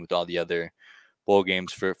rotation with all the other bowl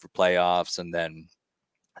games for playoffs, and then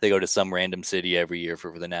they go to some random city every year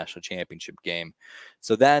for the national championship game.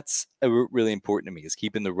 So that's really important to me, is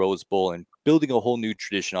keeping the Rose Bowl and building a whole new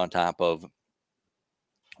tradition on top of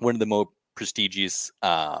one of the more prestigious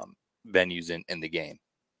venues in the game.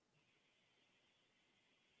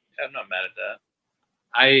 Yeah, I'm not mad at that.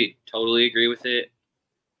 I totally agree with it.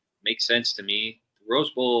 Makes sense to me. The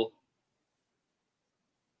Rose Bowl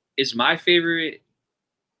is my favorite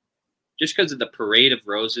just because of the parade of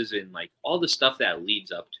roses and like all the stuff that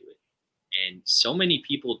leads up to it. And so many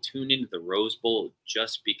people tune into the Rose Bowl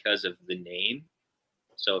just because of the name.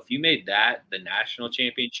 So if you made that the national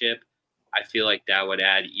championship, I feel like that would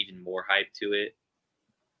add even more hype to it.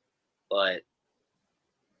 But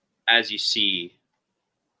as you see,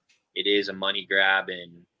 it is a money grab,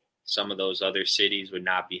 and some of those other cities would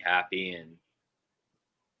not be happy. And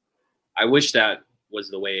I wish that was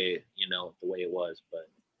the way it was, but.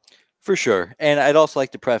 For sure. And I'd also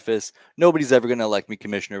like to preface, nobody's ever going to elect me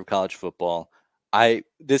commissioner of college football.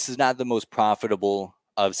 This is not the most profitable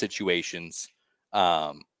of situations.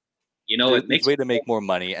 It makes a way to make more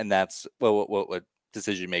money, and that's what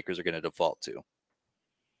decision makers are going to default to.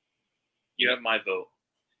 You have my vote.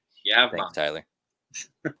 You have Thanks, Tyler.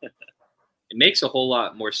 It makes a whole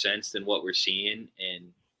lot more sense than what we're seeing,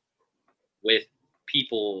 and with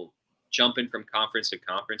people jumping from conference to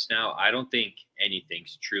conference now, I don't think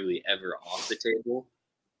anything's truly ever off the table.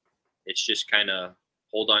 It's just kind of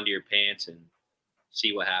hold on to your pants and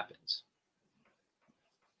see what happens.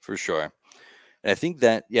 For sure. And I think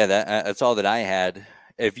that's all that I had.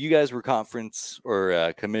 If you guys were conference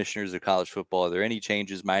or commissioners of college football, are there any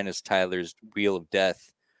changes minus Tyler's wheel of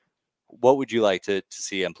death? What would you like to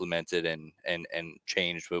see implemented and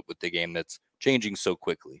changed with the game that's changing so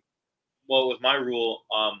quickly? Well, with my rule,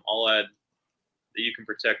 I'll add that you can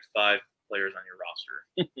protect 5 players on your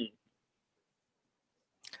roster.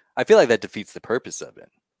 I feel like that defeats the purpose of it.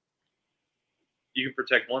 You can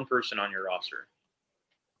protect 1 person on your roster.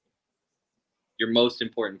 Your most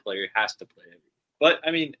important player has to play. But,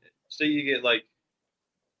 I mean, say you get like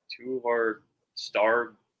 2 of our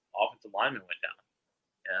star offensive linemen went down.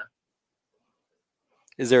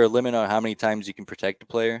 Yeah. Is there a limit on how many times you can protect a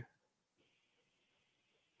player?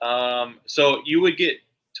 So you would get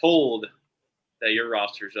told that your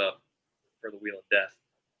roster's up for the Wheel of Death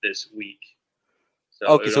this week.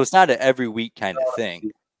 So it's not an every week kind of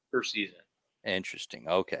thing. Per season. Interesting.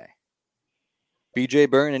 Okay. BJ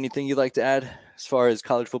Byrne, anything you'd like to add as far as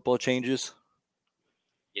college football changes?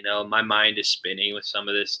 My mind is spinning with some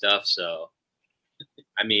of this stuff. So,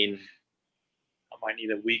 I mean, I might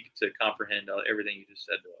need a week to comprehend everything you just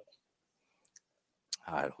said to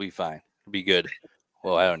us. It'll be fine. It'll be good.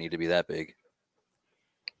 Well, I don't need to be that big.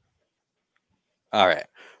 All right,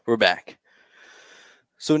 we're back.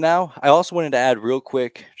 So now I also wanted to add real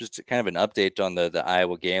quick, just kind of an update on the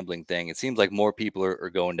Iowa gambling thing. It seems like more people are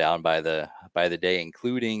going down by the day,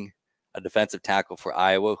 including a defensive tackle for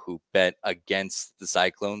Iowa who bet against the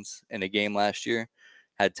Cyclones in a game last year,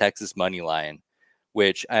 had Texas money line,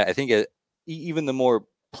 which I think even the more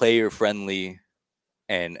player friendly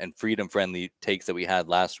and freedom friendly takes that we had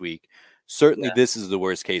last week, certainly this is the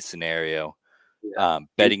worst case scenario.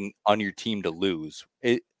 Betting on your team to lose.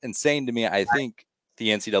 Insane to me. I think the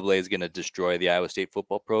NCAA is going to destroy the Iowa State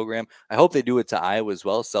football program. I hope they do it to Iowa as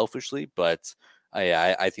well, selfishly, but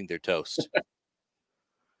I think they're toast.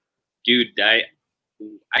 Dude, I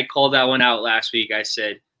called that one out last week. I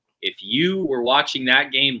said, if you were watching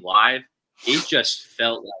that game live, it just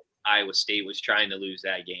felt like Iowa State was trying to lose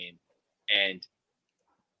that game. And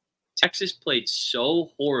Texas played so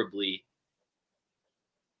horribly.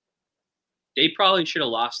 they probably should have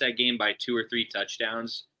lost that game by 2 or 3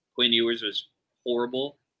 touchdowns. Quinn Ewers was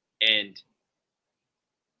horrible, and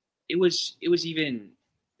it was even.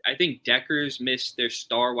 I think Deckers missed their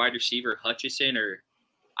star wide receiver Hutchison, or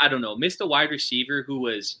I don't know, missed a wide receiver who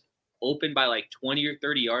was open by like 20 or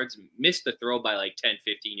 30 yards, missed the throw by like 10,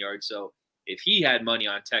 15 yards. So if he had money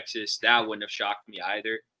on Texas, that wouldn't have shocked me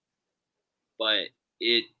either. But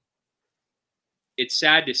it's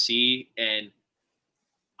sad to see, and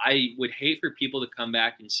I would hate for people to come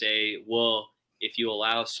back and say, well, if you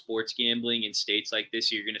allow sports gambling in states like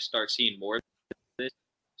this, you're going to start seeing more of this.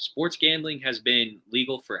 Sports gambling has been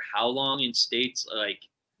legal for how long in states like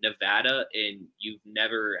Nevada, and you've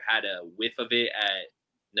never had a whiff of it at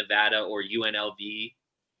Nevada or UNLV?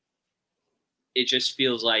 It just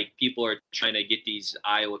feels like people are trying to get these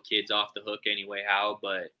Iowa kids off the hook anyway,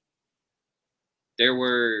 but there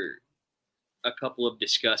were a couple of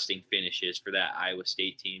disgusting finishes for that Iowa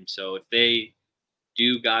State team. So if they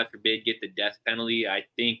do, God forbid, get the death penalty, I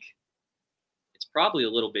think it's probably a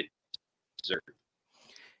little bit deserved.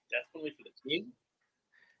 Death penalty for the team?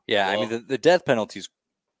 Yeah, Well, I mean, the death penalty is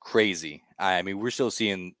crazy. I mean, we're still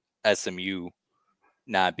seeing SMU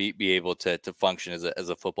not be able to function as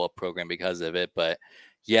a football program because of it. But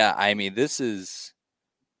yeah, I mean, this is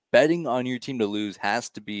betting on your team to lose has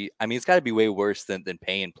to be, I mean, it's got to be way worse than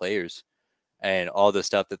paying players and all the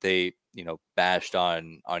stuff that they, bashed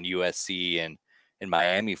on USC and in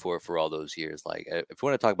Miami for all those years. Like, if we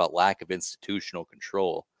want to talk about lack of institutional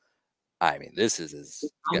control, I mean, this is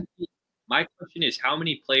my question is, how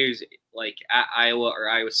many players like at Iowa or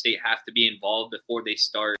Iowa State have to be involved before they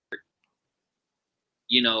start,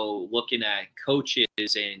 looking at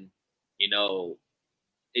coaches and,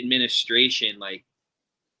 administration? Like,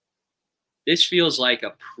 this feels like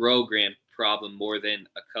a program problem more than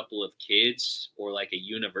a couple of kids or like a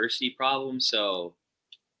university problem. So,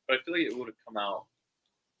 but I feel like it would have come out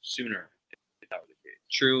sooner if that were the case.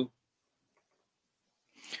 True.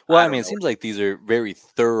 Well, I mean, it seems like these are very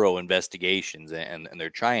thorough investigations, and they're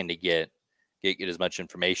trying to get as much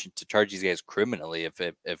information to charge these guys criminally if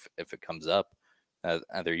it comes up.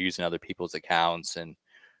 They're using other people's accounts and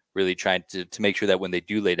really trying to make sure that when they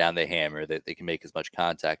do lay down the hammer, that they can make as much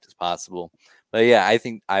contact as possible. But yeah, I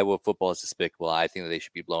think Iowa football is despicable. I think that they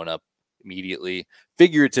should be blown up immediately,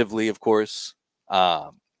 figuratively, of course.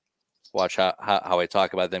 Watch how I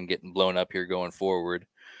talk about them getting blown up here going forward.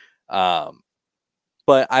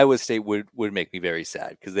 But Iowa State would make me very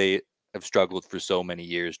sad because they have struggled for so many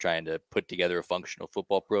years trying to put together a functional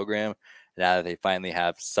football program. Now that they finally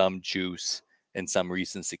have some juice and some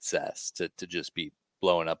recent success, to just be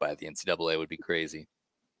blown up by the NCAA would be crazy.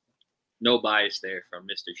 No bias there from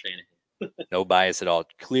Mr. Shanahan. No bias at all.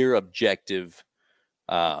 Clear, objective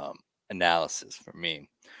analysis from me.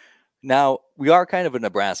 Now, we are kind of a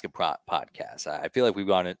Nebraska podcast. I feel like we've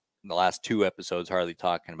gone in the last 2 episodes hardly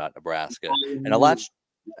talking about Nebraska, and a lot's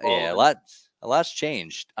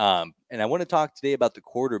changed. And I want to talk today about the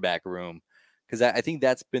quarterback room because I think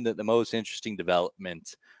that's been the most interesting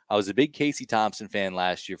development. I was a big Casey Thompson fan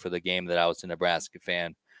last year for the game that I was a Nebraska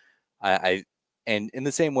fan. And in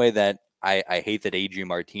the same way that I hate that Adrian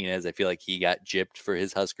Martinez, I feel like he got gypped for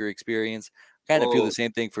his Husker experience. I kind of feel the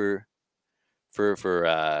same thing for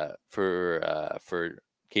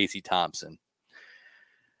Casey Thompson.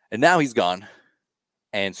 And now he's gone.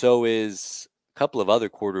 And so is a couple of other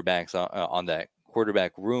quarterbacks on that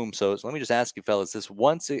quarterback room. So let me just ask you fellas this.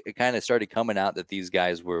 Once it kind of started coming out that these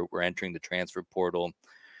guys were entering the transfer portal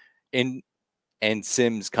and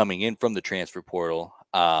Sims coming in from the transfer portal,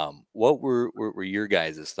 what were your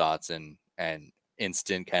guys' thoughts and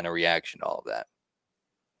instant kind of reaction to all of that?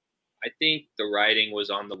 I think the writing was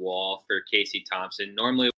on the wall for Casey Thompson.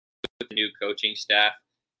 Normally with the new coaching staff,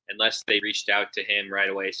 unless they reached out to him right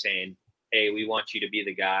away saying, hey, we want you to be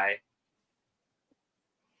the guy.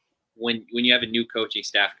 When you have a new coaching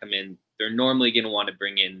staff come in, they're normally going to want to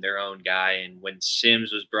bring in their own guy. And when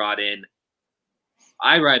Sims was brought in,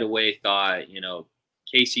 I right away thought,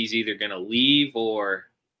 Casey's either going to leave or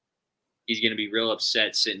he's going to be real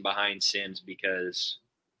upset sitting behind Sims because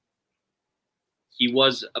he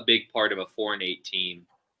was a big part of a 4-8 team.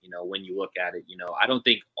 When you look at it, I don't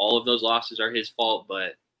think all of those losses are his fault,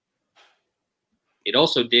 but it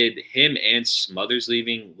also did him and Smothers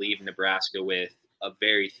leave Nebraska with a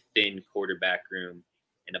very thin quarterback room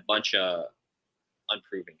and a bunch of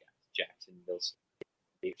unproven guys, Jacksonville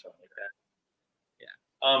State, something like that. Yeah.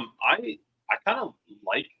 I kind of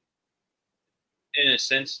like, in a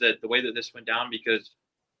sense, that the way that this went down because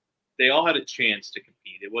they all had a chance to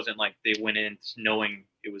compete. It wasn't like they went in knowing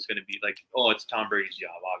it was going to be like, oh, it's Tom Brady's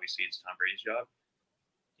job. Obviously, it's Tom Brady's job.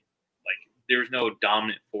 Like, there was no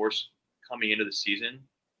dominant force coming into the season.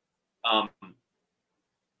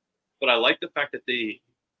 But I like the fact that the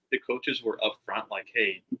coaches were upfront, like,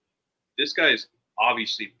 hey, this guy is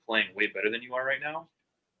obviously playing way better than you are right now.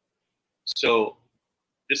 So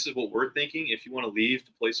this is what we're thinking. If you want to leave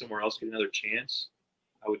to play somewhere else, get another chance,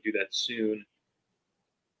 I would do that soon.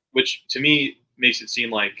 Which to me makes it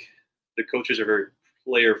seem like the coaches are very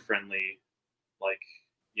player friendly, like,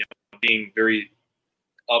 being very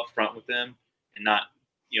upfront with them and not,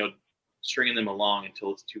 stringing them along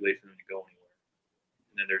until it's too late for them to go anywhere.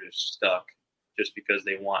 And then they're just stuck just because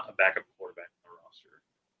they want a backup quarterback on the roster.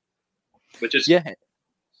 Which is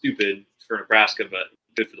stupid for Nebraska, but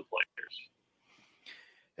good for the players.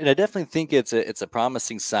 And I definitely think it's a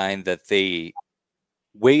promising sign that they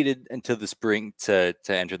waited until the spring to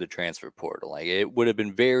enter the transfer portal. Like, it would have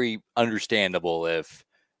been very understandable if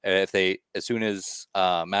they, as soon as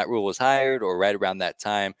Matt Rule was hired or right around that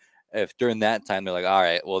time, if during that time they're like, all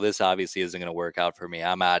right, well, this obviously isn't going to work out for me,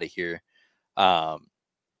 I'm out of here.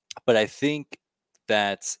 But I think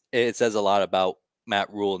that it says a lot about Matt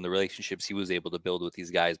Rule and the relationships he was able to build with these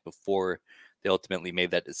guys before they ultimately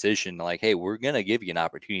made that decision. Like, hey, we're going to give you an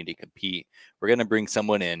opportunity to compete. We're going to bring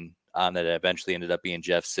someone in that eventually ended up being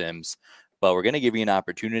Jeff Sims, but we're going to give you an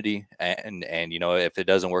opportunity. And if it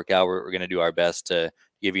doesn't work out, we're going to do our best to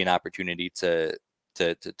give you an opportunity to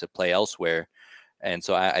play elsewhere. And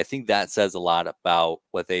so I think that says a lot about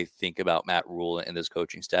what they think about Matt Rule and this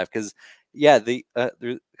coaching staff. Because, there's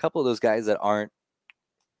a couple of those guys that are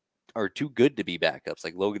too good to be backups,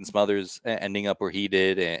 like Logan Smothers ending up where he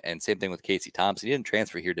did, and same thing with Casey Thompson. He didn't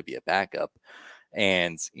transfer here to be a backup.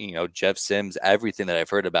 And, Jeff Sims, everything that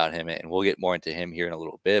I've heard about him, and we'll get more into him here in a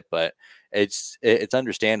little bit, but it's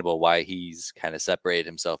understandable why he's kind of separated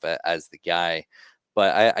himself as the guy.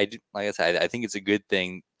 But I do, like I said, I think it's a good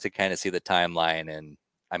thing to kind of see the timeline. And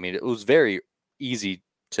I mean, it was very easy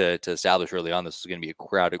to establish early on this was going to be a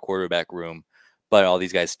crowded quarterback room, but all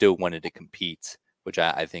these guys still wanted to compete, which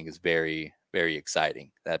I think is very, very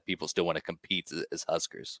exciting that people still want to compete as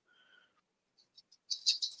Huskers.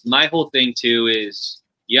 My whole thing too is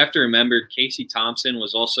you have to remember Casey Thompson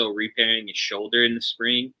was also repairing his shoulder in the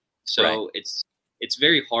spring. So Right. it's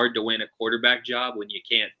very hard to win a quarterback job when you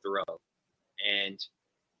can't throw. And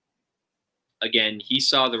again, he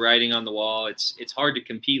saw the writing on the wall. It's hard to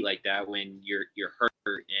compete like that when you're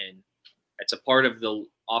hurt, and it's a part of the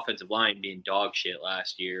offensive line being dog shit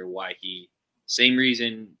last year. Same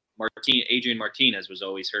reason Adrian Martinez was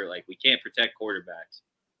always hurt. Like, we can't protect quarterbacks.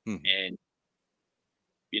 Mm-hmm. And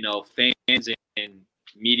fans and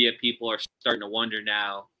media people are starting to wonder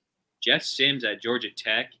now. Jeff Sims at Georgia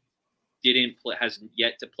Tech has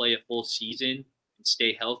yet to play a full season and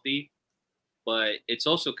stay healthy, but it's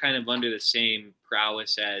also kind of under the same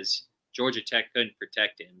prowess as Georgia Tech couldn't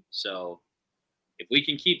protect him. So if we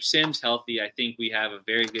can keep Sims healthy, I think we have a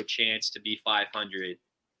very good chance to be 500,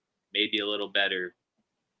 maybe a little better.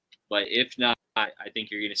 But if not, I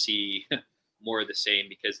think you're going to see more of the same,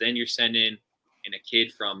 because then you're sending in a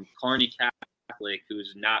kid from Kearney Catholic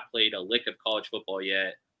who's not played a lick of college football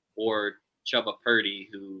yet, or Chubba Purdy,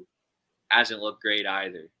 who hasn't looked great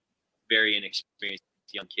either. Very inexperienced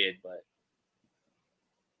young kid, but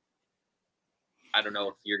I don't know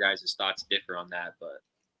if your guys' thoughts differ on that. But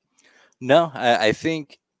no, I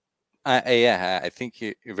think I think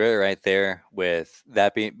you're very right there with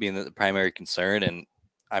that being the primary concern. And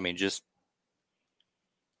I mean, just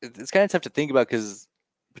it's kind of tough to think about, because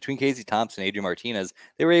between Casey Thompson and Adrian Martinez,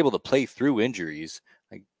 they were able to play through injuries.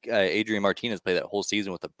 Like, Adrian Martinez played that whole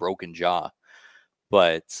season with a broken jaw.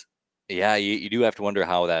 But yeah, you do have to wonder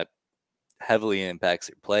how that heavily impacts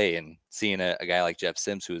their play. And seeing a guy like Jeff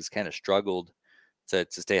Sims, who has kind of struggled to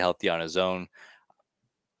stay healthy on his own,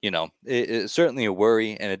 it's certainly a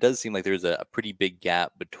worry. And it does seem like there's a pretty big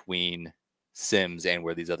gap between Sims and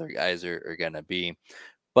where these other guys are going to be.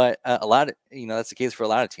 But a lot of, that's the case for a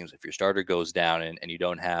lot of teams. If your starter goes down and you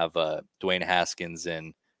don't have Dwayne Haskins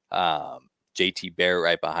and JT Barrett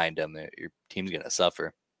right behind him, your team's going to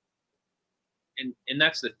suffer. And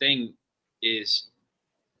that's the thing is,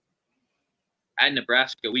 at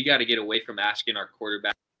Nebraska, we got to get away from asking our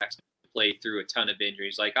quarterbacks to play through a ton of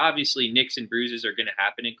injuries. Like, obviously, nicks and bruises are going to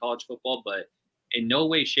happen in college football, but in no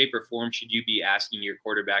way, shape, or form should you be asking your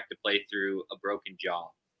quarterback to play through a broken jaw.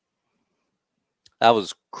 That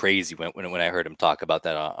was crazy when I heard him talk about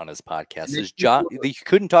that on his podcast. His jaw, he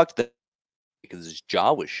couldn't talk to the because his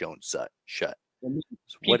jaw was shown shut.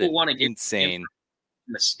 People want to get insane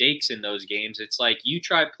mistakes in those games. It's like, you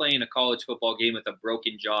try playing a college football game with a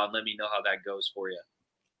broken jaw and let me know how that goes for you.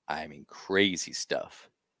 I mean, crazy stuff.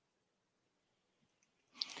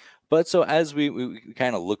 But so as we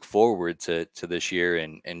kind of look forward to this year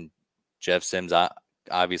and Jeff Sims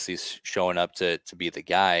obviously showing up to be the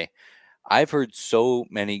guy. I've heard so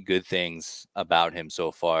many good things about him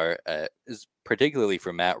so far, particularly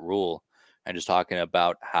from Matt Rule, and just talking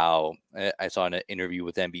about how I saw an interview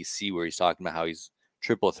with NBC where he's talking about how he's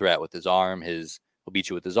triple threat with his arm. He'll beat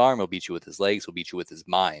you with his arm, he'll beat you with his legs, he'll beat you with his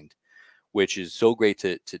mind, which is so great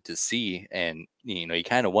to see. And you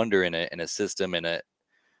kind of wonder in a system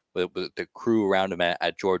with the crew around him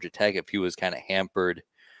at Georgia Tech if he was kind of hampered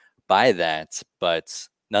by that. But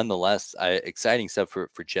nonetheless, exciting stuff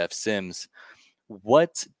for Jeff Sims.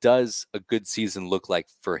 What does a good season look like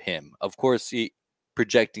for him? Of course, he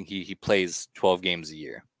plays 12 games a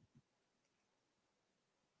year.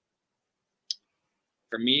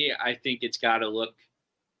 For me, I think it's got to look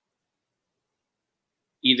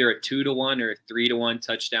either a 2-to-1 or a 3-to-1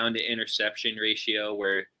 touchdown to interception ratio,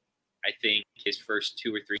 where I think his first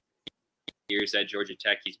 2 or 3 years at Georgia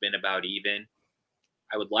Tech, he's been about even.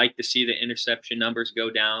 I would like to see the interception numbers go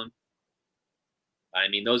down. I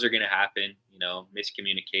mean, those are going to happen,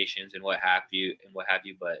 miscommunications and what have you.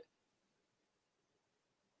 But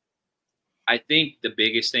I think the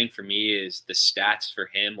biggest thing for me is the stats for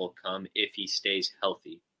him will come if he stays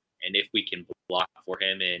healthy and if we can block for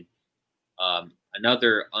him. And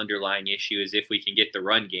another underlying issue is if we can get the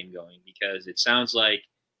run game going, because it sounds like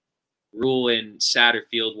Rule and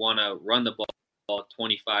Satterfield want to run the ball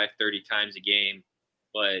 25, 30 times a game.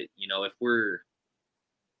 But, if we're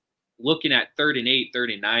looking at 3rd and 8,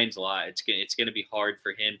 3rd and 9s a lot, it's going to be hard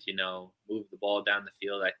for him to, move the ball down the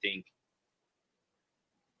field.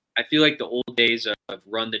 I feel like the old days of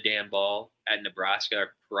run the damn ball at Nebraska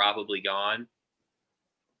are probably gone.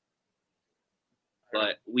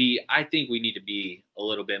 But I think we need to be a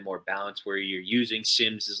little bit more balanced where you're using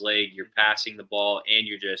Sims's leg, you're passing the ball, and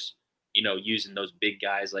you're just, using those big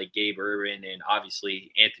guys like Gabe Ervin and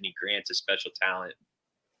obviously Anthony Grant's a special talent.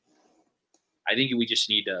 I think we just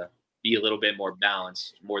need to be a little bit more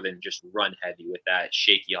balanced, more than just run heavy with that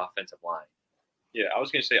shaky offensive line. Yeah, I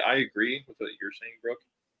was going to say I agree with what you're saying, Brooke.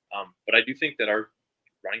 But I do think that our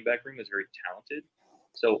running back room is very talented.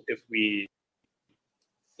 So if we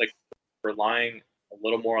relying a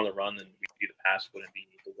little more on the run than we do the pass wouldn't be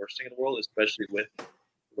the worst thing in the world, especially with the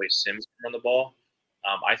way Sims can run the ball.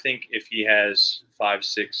 I think if he has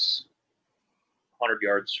 500-600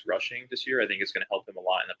 yards rushing this year, I think it's going to help him a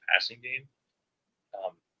lot in the passing game.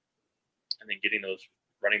 And then getting those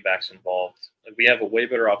running backs involved. We have a way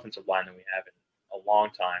better offensive line than we have in a long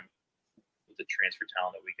time with the transfer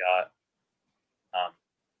talent that we got.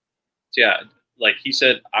 So yeah, like he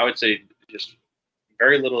said, I would say just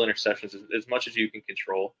very little interceptions, as much as you can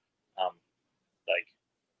control. Like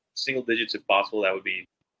single digits if possible, that would be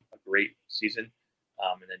a great season.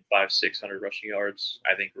 And then 500-600 rushing yards.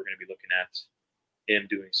 I think we're going to be looking at him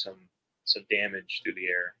doing some damage through the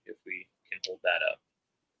air if we can hold that up.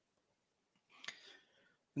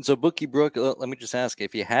 And so, Bookie Brooke, let me just ask,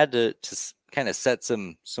 if you had to kind of set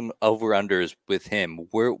some over-unders with him,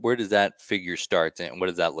 where does that figure start, and what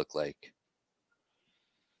does that look like?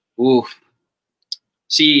 Ooh.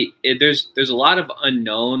 See, there's a lot of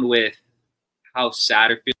unknown with how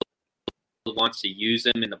Satterfield wants to use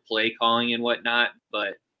them in the play calling and whatnot,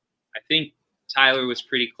 but I think Tyler was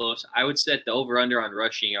pretty close. I would set the over-under on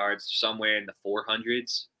rushing yards somewhere in the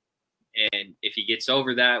 400s. And if he gets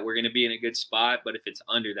over that, we're going to be in a good spot. But if it's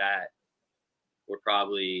under that, we're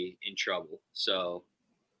probably in trouble. So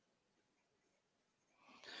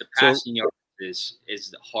the passing yards is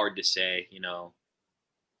hard to say.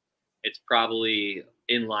 It's probably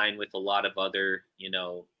in line with a lot of other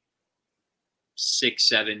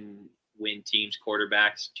 6-7 win teams,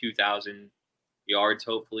 quarterbacks, 2,000 yards,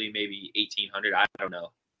 hopefully maybe 1,800. I don't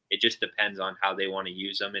know. It just depends on how they want to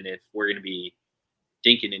use them, and if we're going to be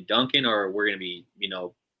dinking and dunking, or we're going to be,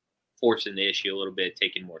 forcing the issue a little bit,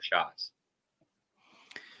 taking more shots.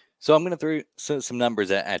 So I'm going to throw some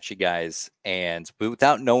numbers at you guys, and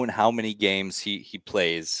without knowing how many games he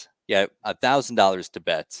plays, $1,000 to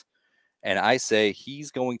bet, and I say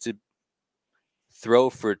he's going to throw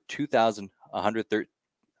for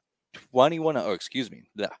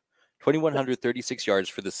 2,136 yards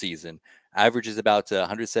for the season, averages about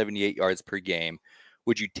 178 yards per game.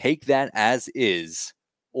 Would you take that as is,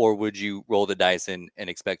 or would you roll the dice and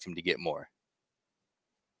expect him to get more?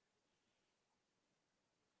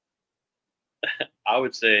 I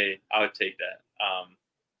would say I would take that.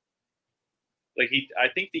 I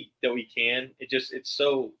think that we can. It's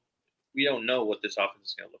so we don't know what this offense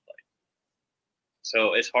is going to look like.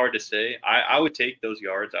 So it's hard to say. I would take those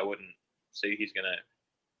yards. I wouldn't say he's going to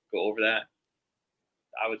go over that.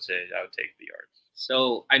 I would say I would take the yards.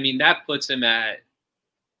 So, I mean, that puts him at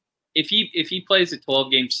if he plays a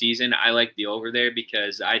 12-game season, I like the over there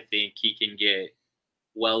because I think he can get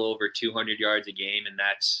well over 200 yards a game, and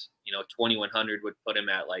that's 2,100 would put him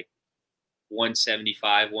at like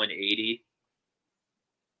 175, 180.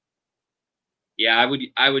 Yeah,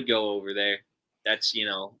 I would go over there. That's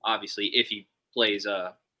obviously if he plays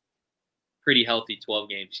a pretty healthy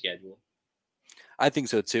 12-game schedule. I think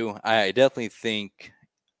so too. I definitely think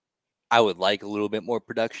I would like a little bit more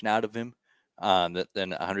production out of him than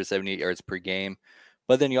 178 yards per game.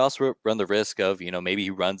 But then you also run the risk of, maybe he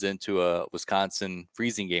runs into a Wisconsin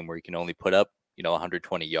freezing game where he can only put up,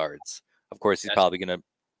 120 yards. Of course, he's probably going to,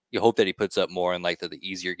 you hope that he puts up more in like the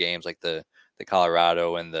easier games like the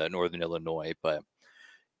Colorado and the Northern Illinois. But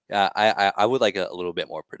yeah, I would like a little bit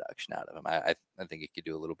more production out of him. I think he could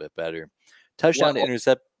do a little bit better. Touchdown to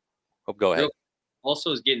intercept. Oh, go ahead.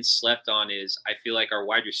 Also is getting slept on is I feel like our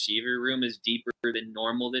wide receiver room is deeper than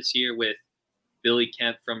normal this year with Billy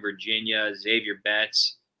Kemp from Virginia, Xavier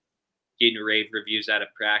Betts getting rave reviews out of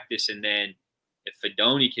practice. And then if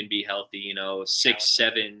Fedoni can be healthy,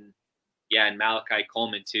 6'7", and Malachi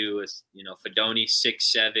Coleman too is, Fedoni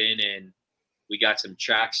 6'7", and we got some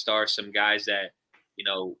track stars, some guys that,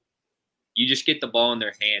 you just get the ball in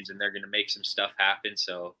their hands and they're going to make some stuff happen.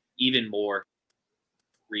 So even more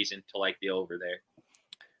reason to like the over there.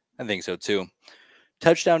 I think so too.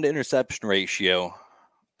 Touchdown to interception ratio.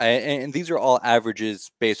 And these are all averages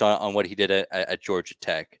based on what he did at Georgia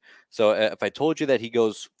Tech. So if I told you that he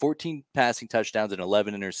goes 14 passing touchdowns and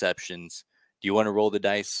 11 interceptions, do you want to roll the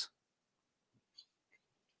dice?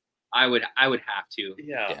 I would have to.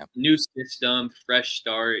 Yeah. New system, fresh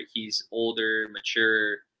start. He's older,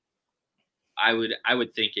 mature. I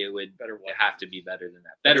would think it would have to be better than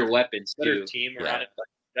that. Better weapons, better too. Team around it.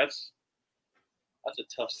 That's a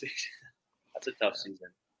tough season. That's a tough season.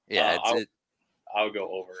 Yeah, I would go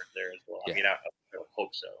over there as well. Yeah. I mean, I hope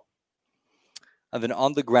so. And then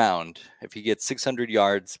on the ground, if he gets 600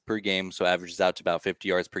 yards per game, so averages out to about 50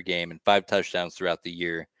 yards per game and 5 touchdowns throughout the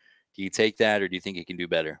year, do you take that or do you think he can do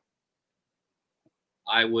better?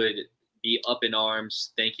 I would be up in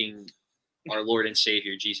arms thanking our Lord and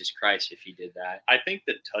Savior, Jesus Christ, if he did that. I think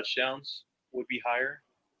the touchdowns would be higher,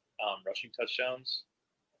 rushing touchdowns,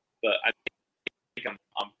 but I think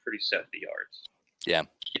I'm pretty set with the yards. Yeah.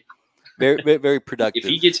 Very, very, very productive. If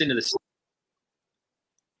he gets into the...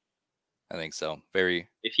 I think so.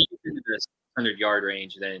 If he gets into the 100-yard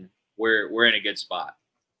range, then we're in a good spot.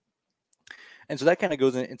 And so that kind of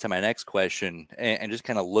goes into my next question, and just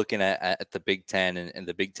kind of looking at the Big Ten and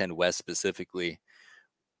the Big Ten West specifically.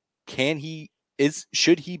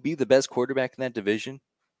 Should he be the best quarterback in that division?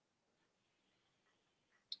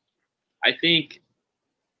 I think,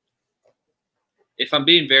 if I'm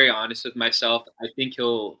being very honest with myself, I think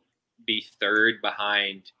he'll be third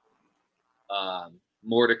behind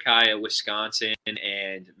Mordecai at Wisconsin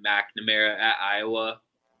and McNamara at Iowa.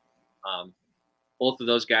 Both of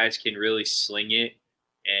those guys can really sling it,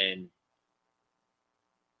 and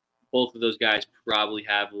both of those guys probably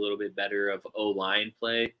have a little bit better of O-line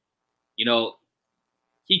play.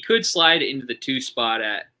 He could slide into the 2 spot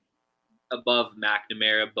at above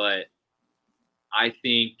McNamara, but I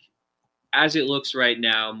think as it looks right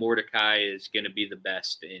now, Mordecai is going to be the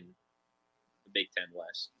best in the Big Ten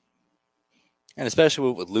West. And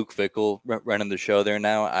especially with Luke Fickell running the show there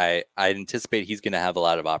now, I anticipate he's going to have a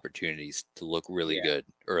lot of opportunities to look really good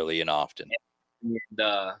early and often.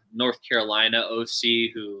 The North Carolina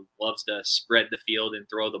OC who loves to spread the field and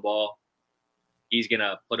throw the ball, he's going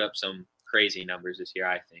to put up some crazy numbers this year,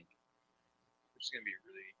 I think. Which is going to be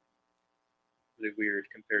really, really weird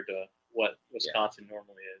compared to what Wisconsin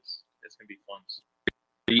normally is. It's going to be fun.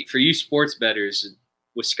 For you sports bettors,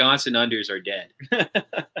 Wisconsin unders are dead.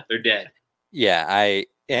 They're dead. Yeah,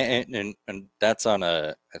 and that's on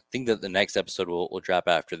I think that the next episode will drop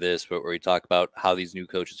after this, but where we talk about how these new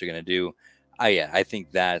coaches are going to do. I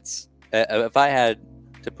think that's, if I had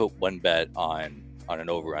to put one bet on an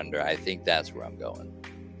over under, I think that's where I'm going.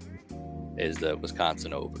 Is the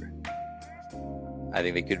Wisconsin over. I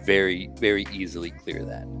think they could very, very easily clear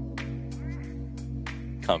that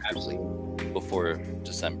comfortably before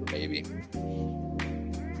December, maybe.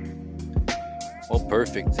 Well,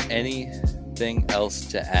 perfect. Anything else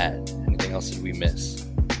to add? Anything else did we miss?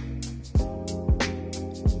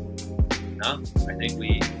 No, I think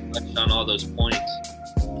we touched on all those points.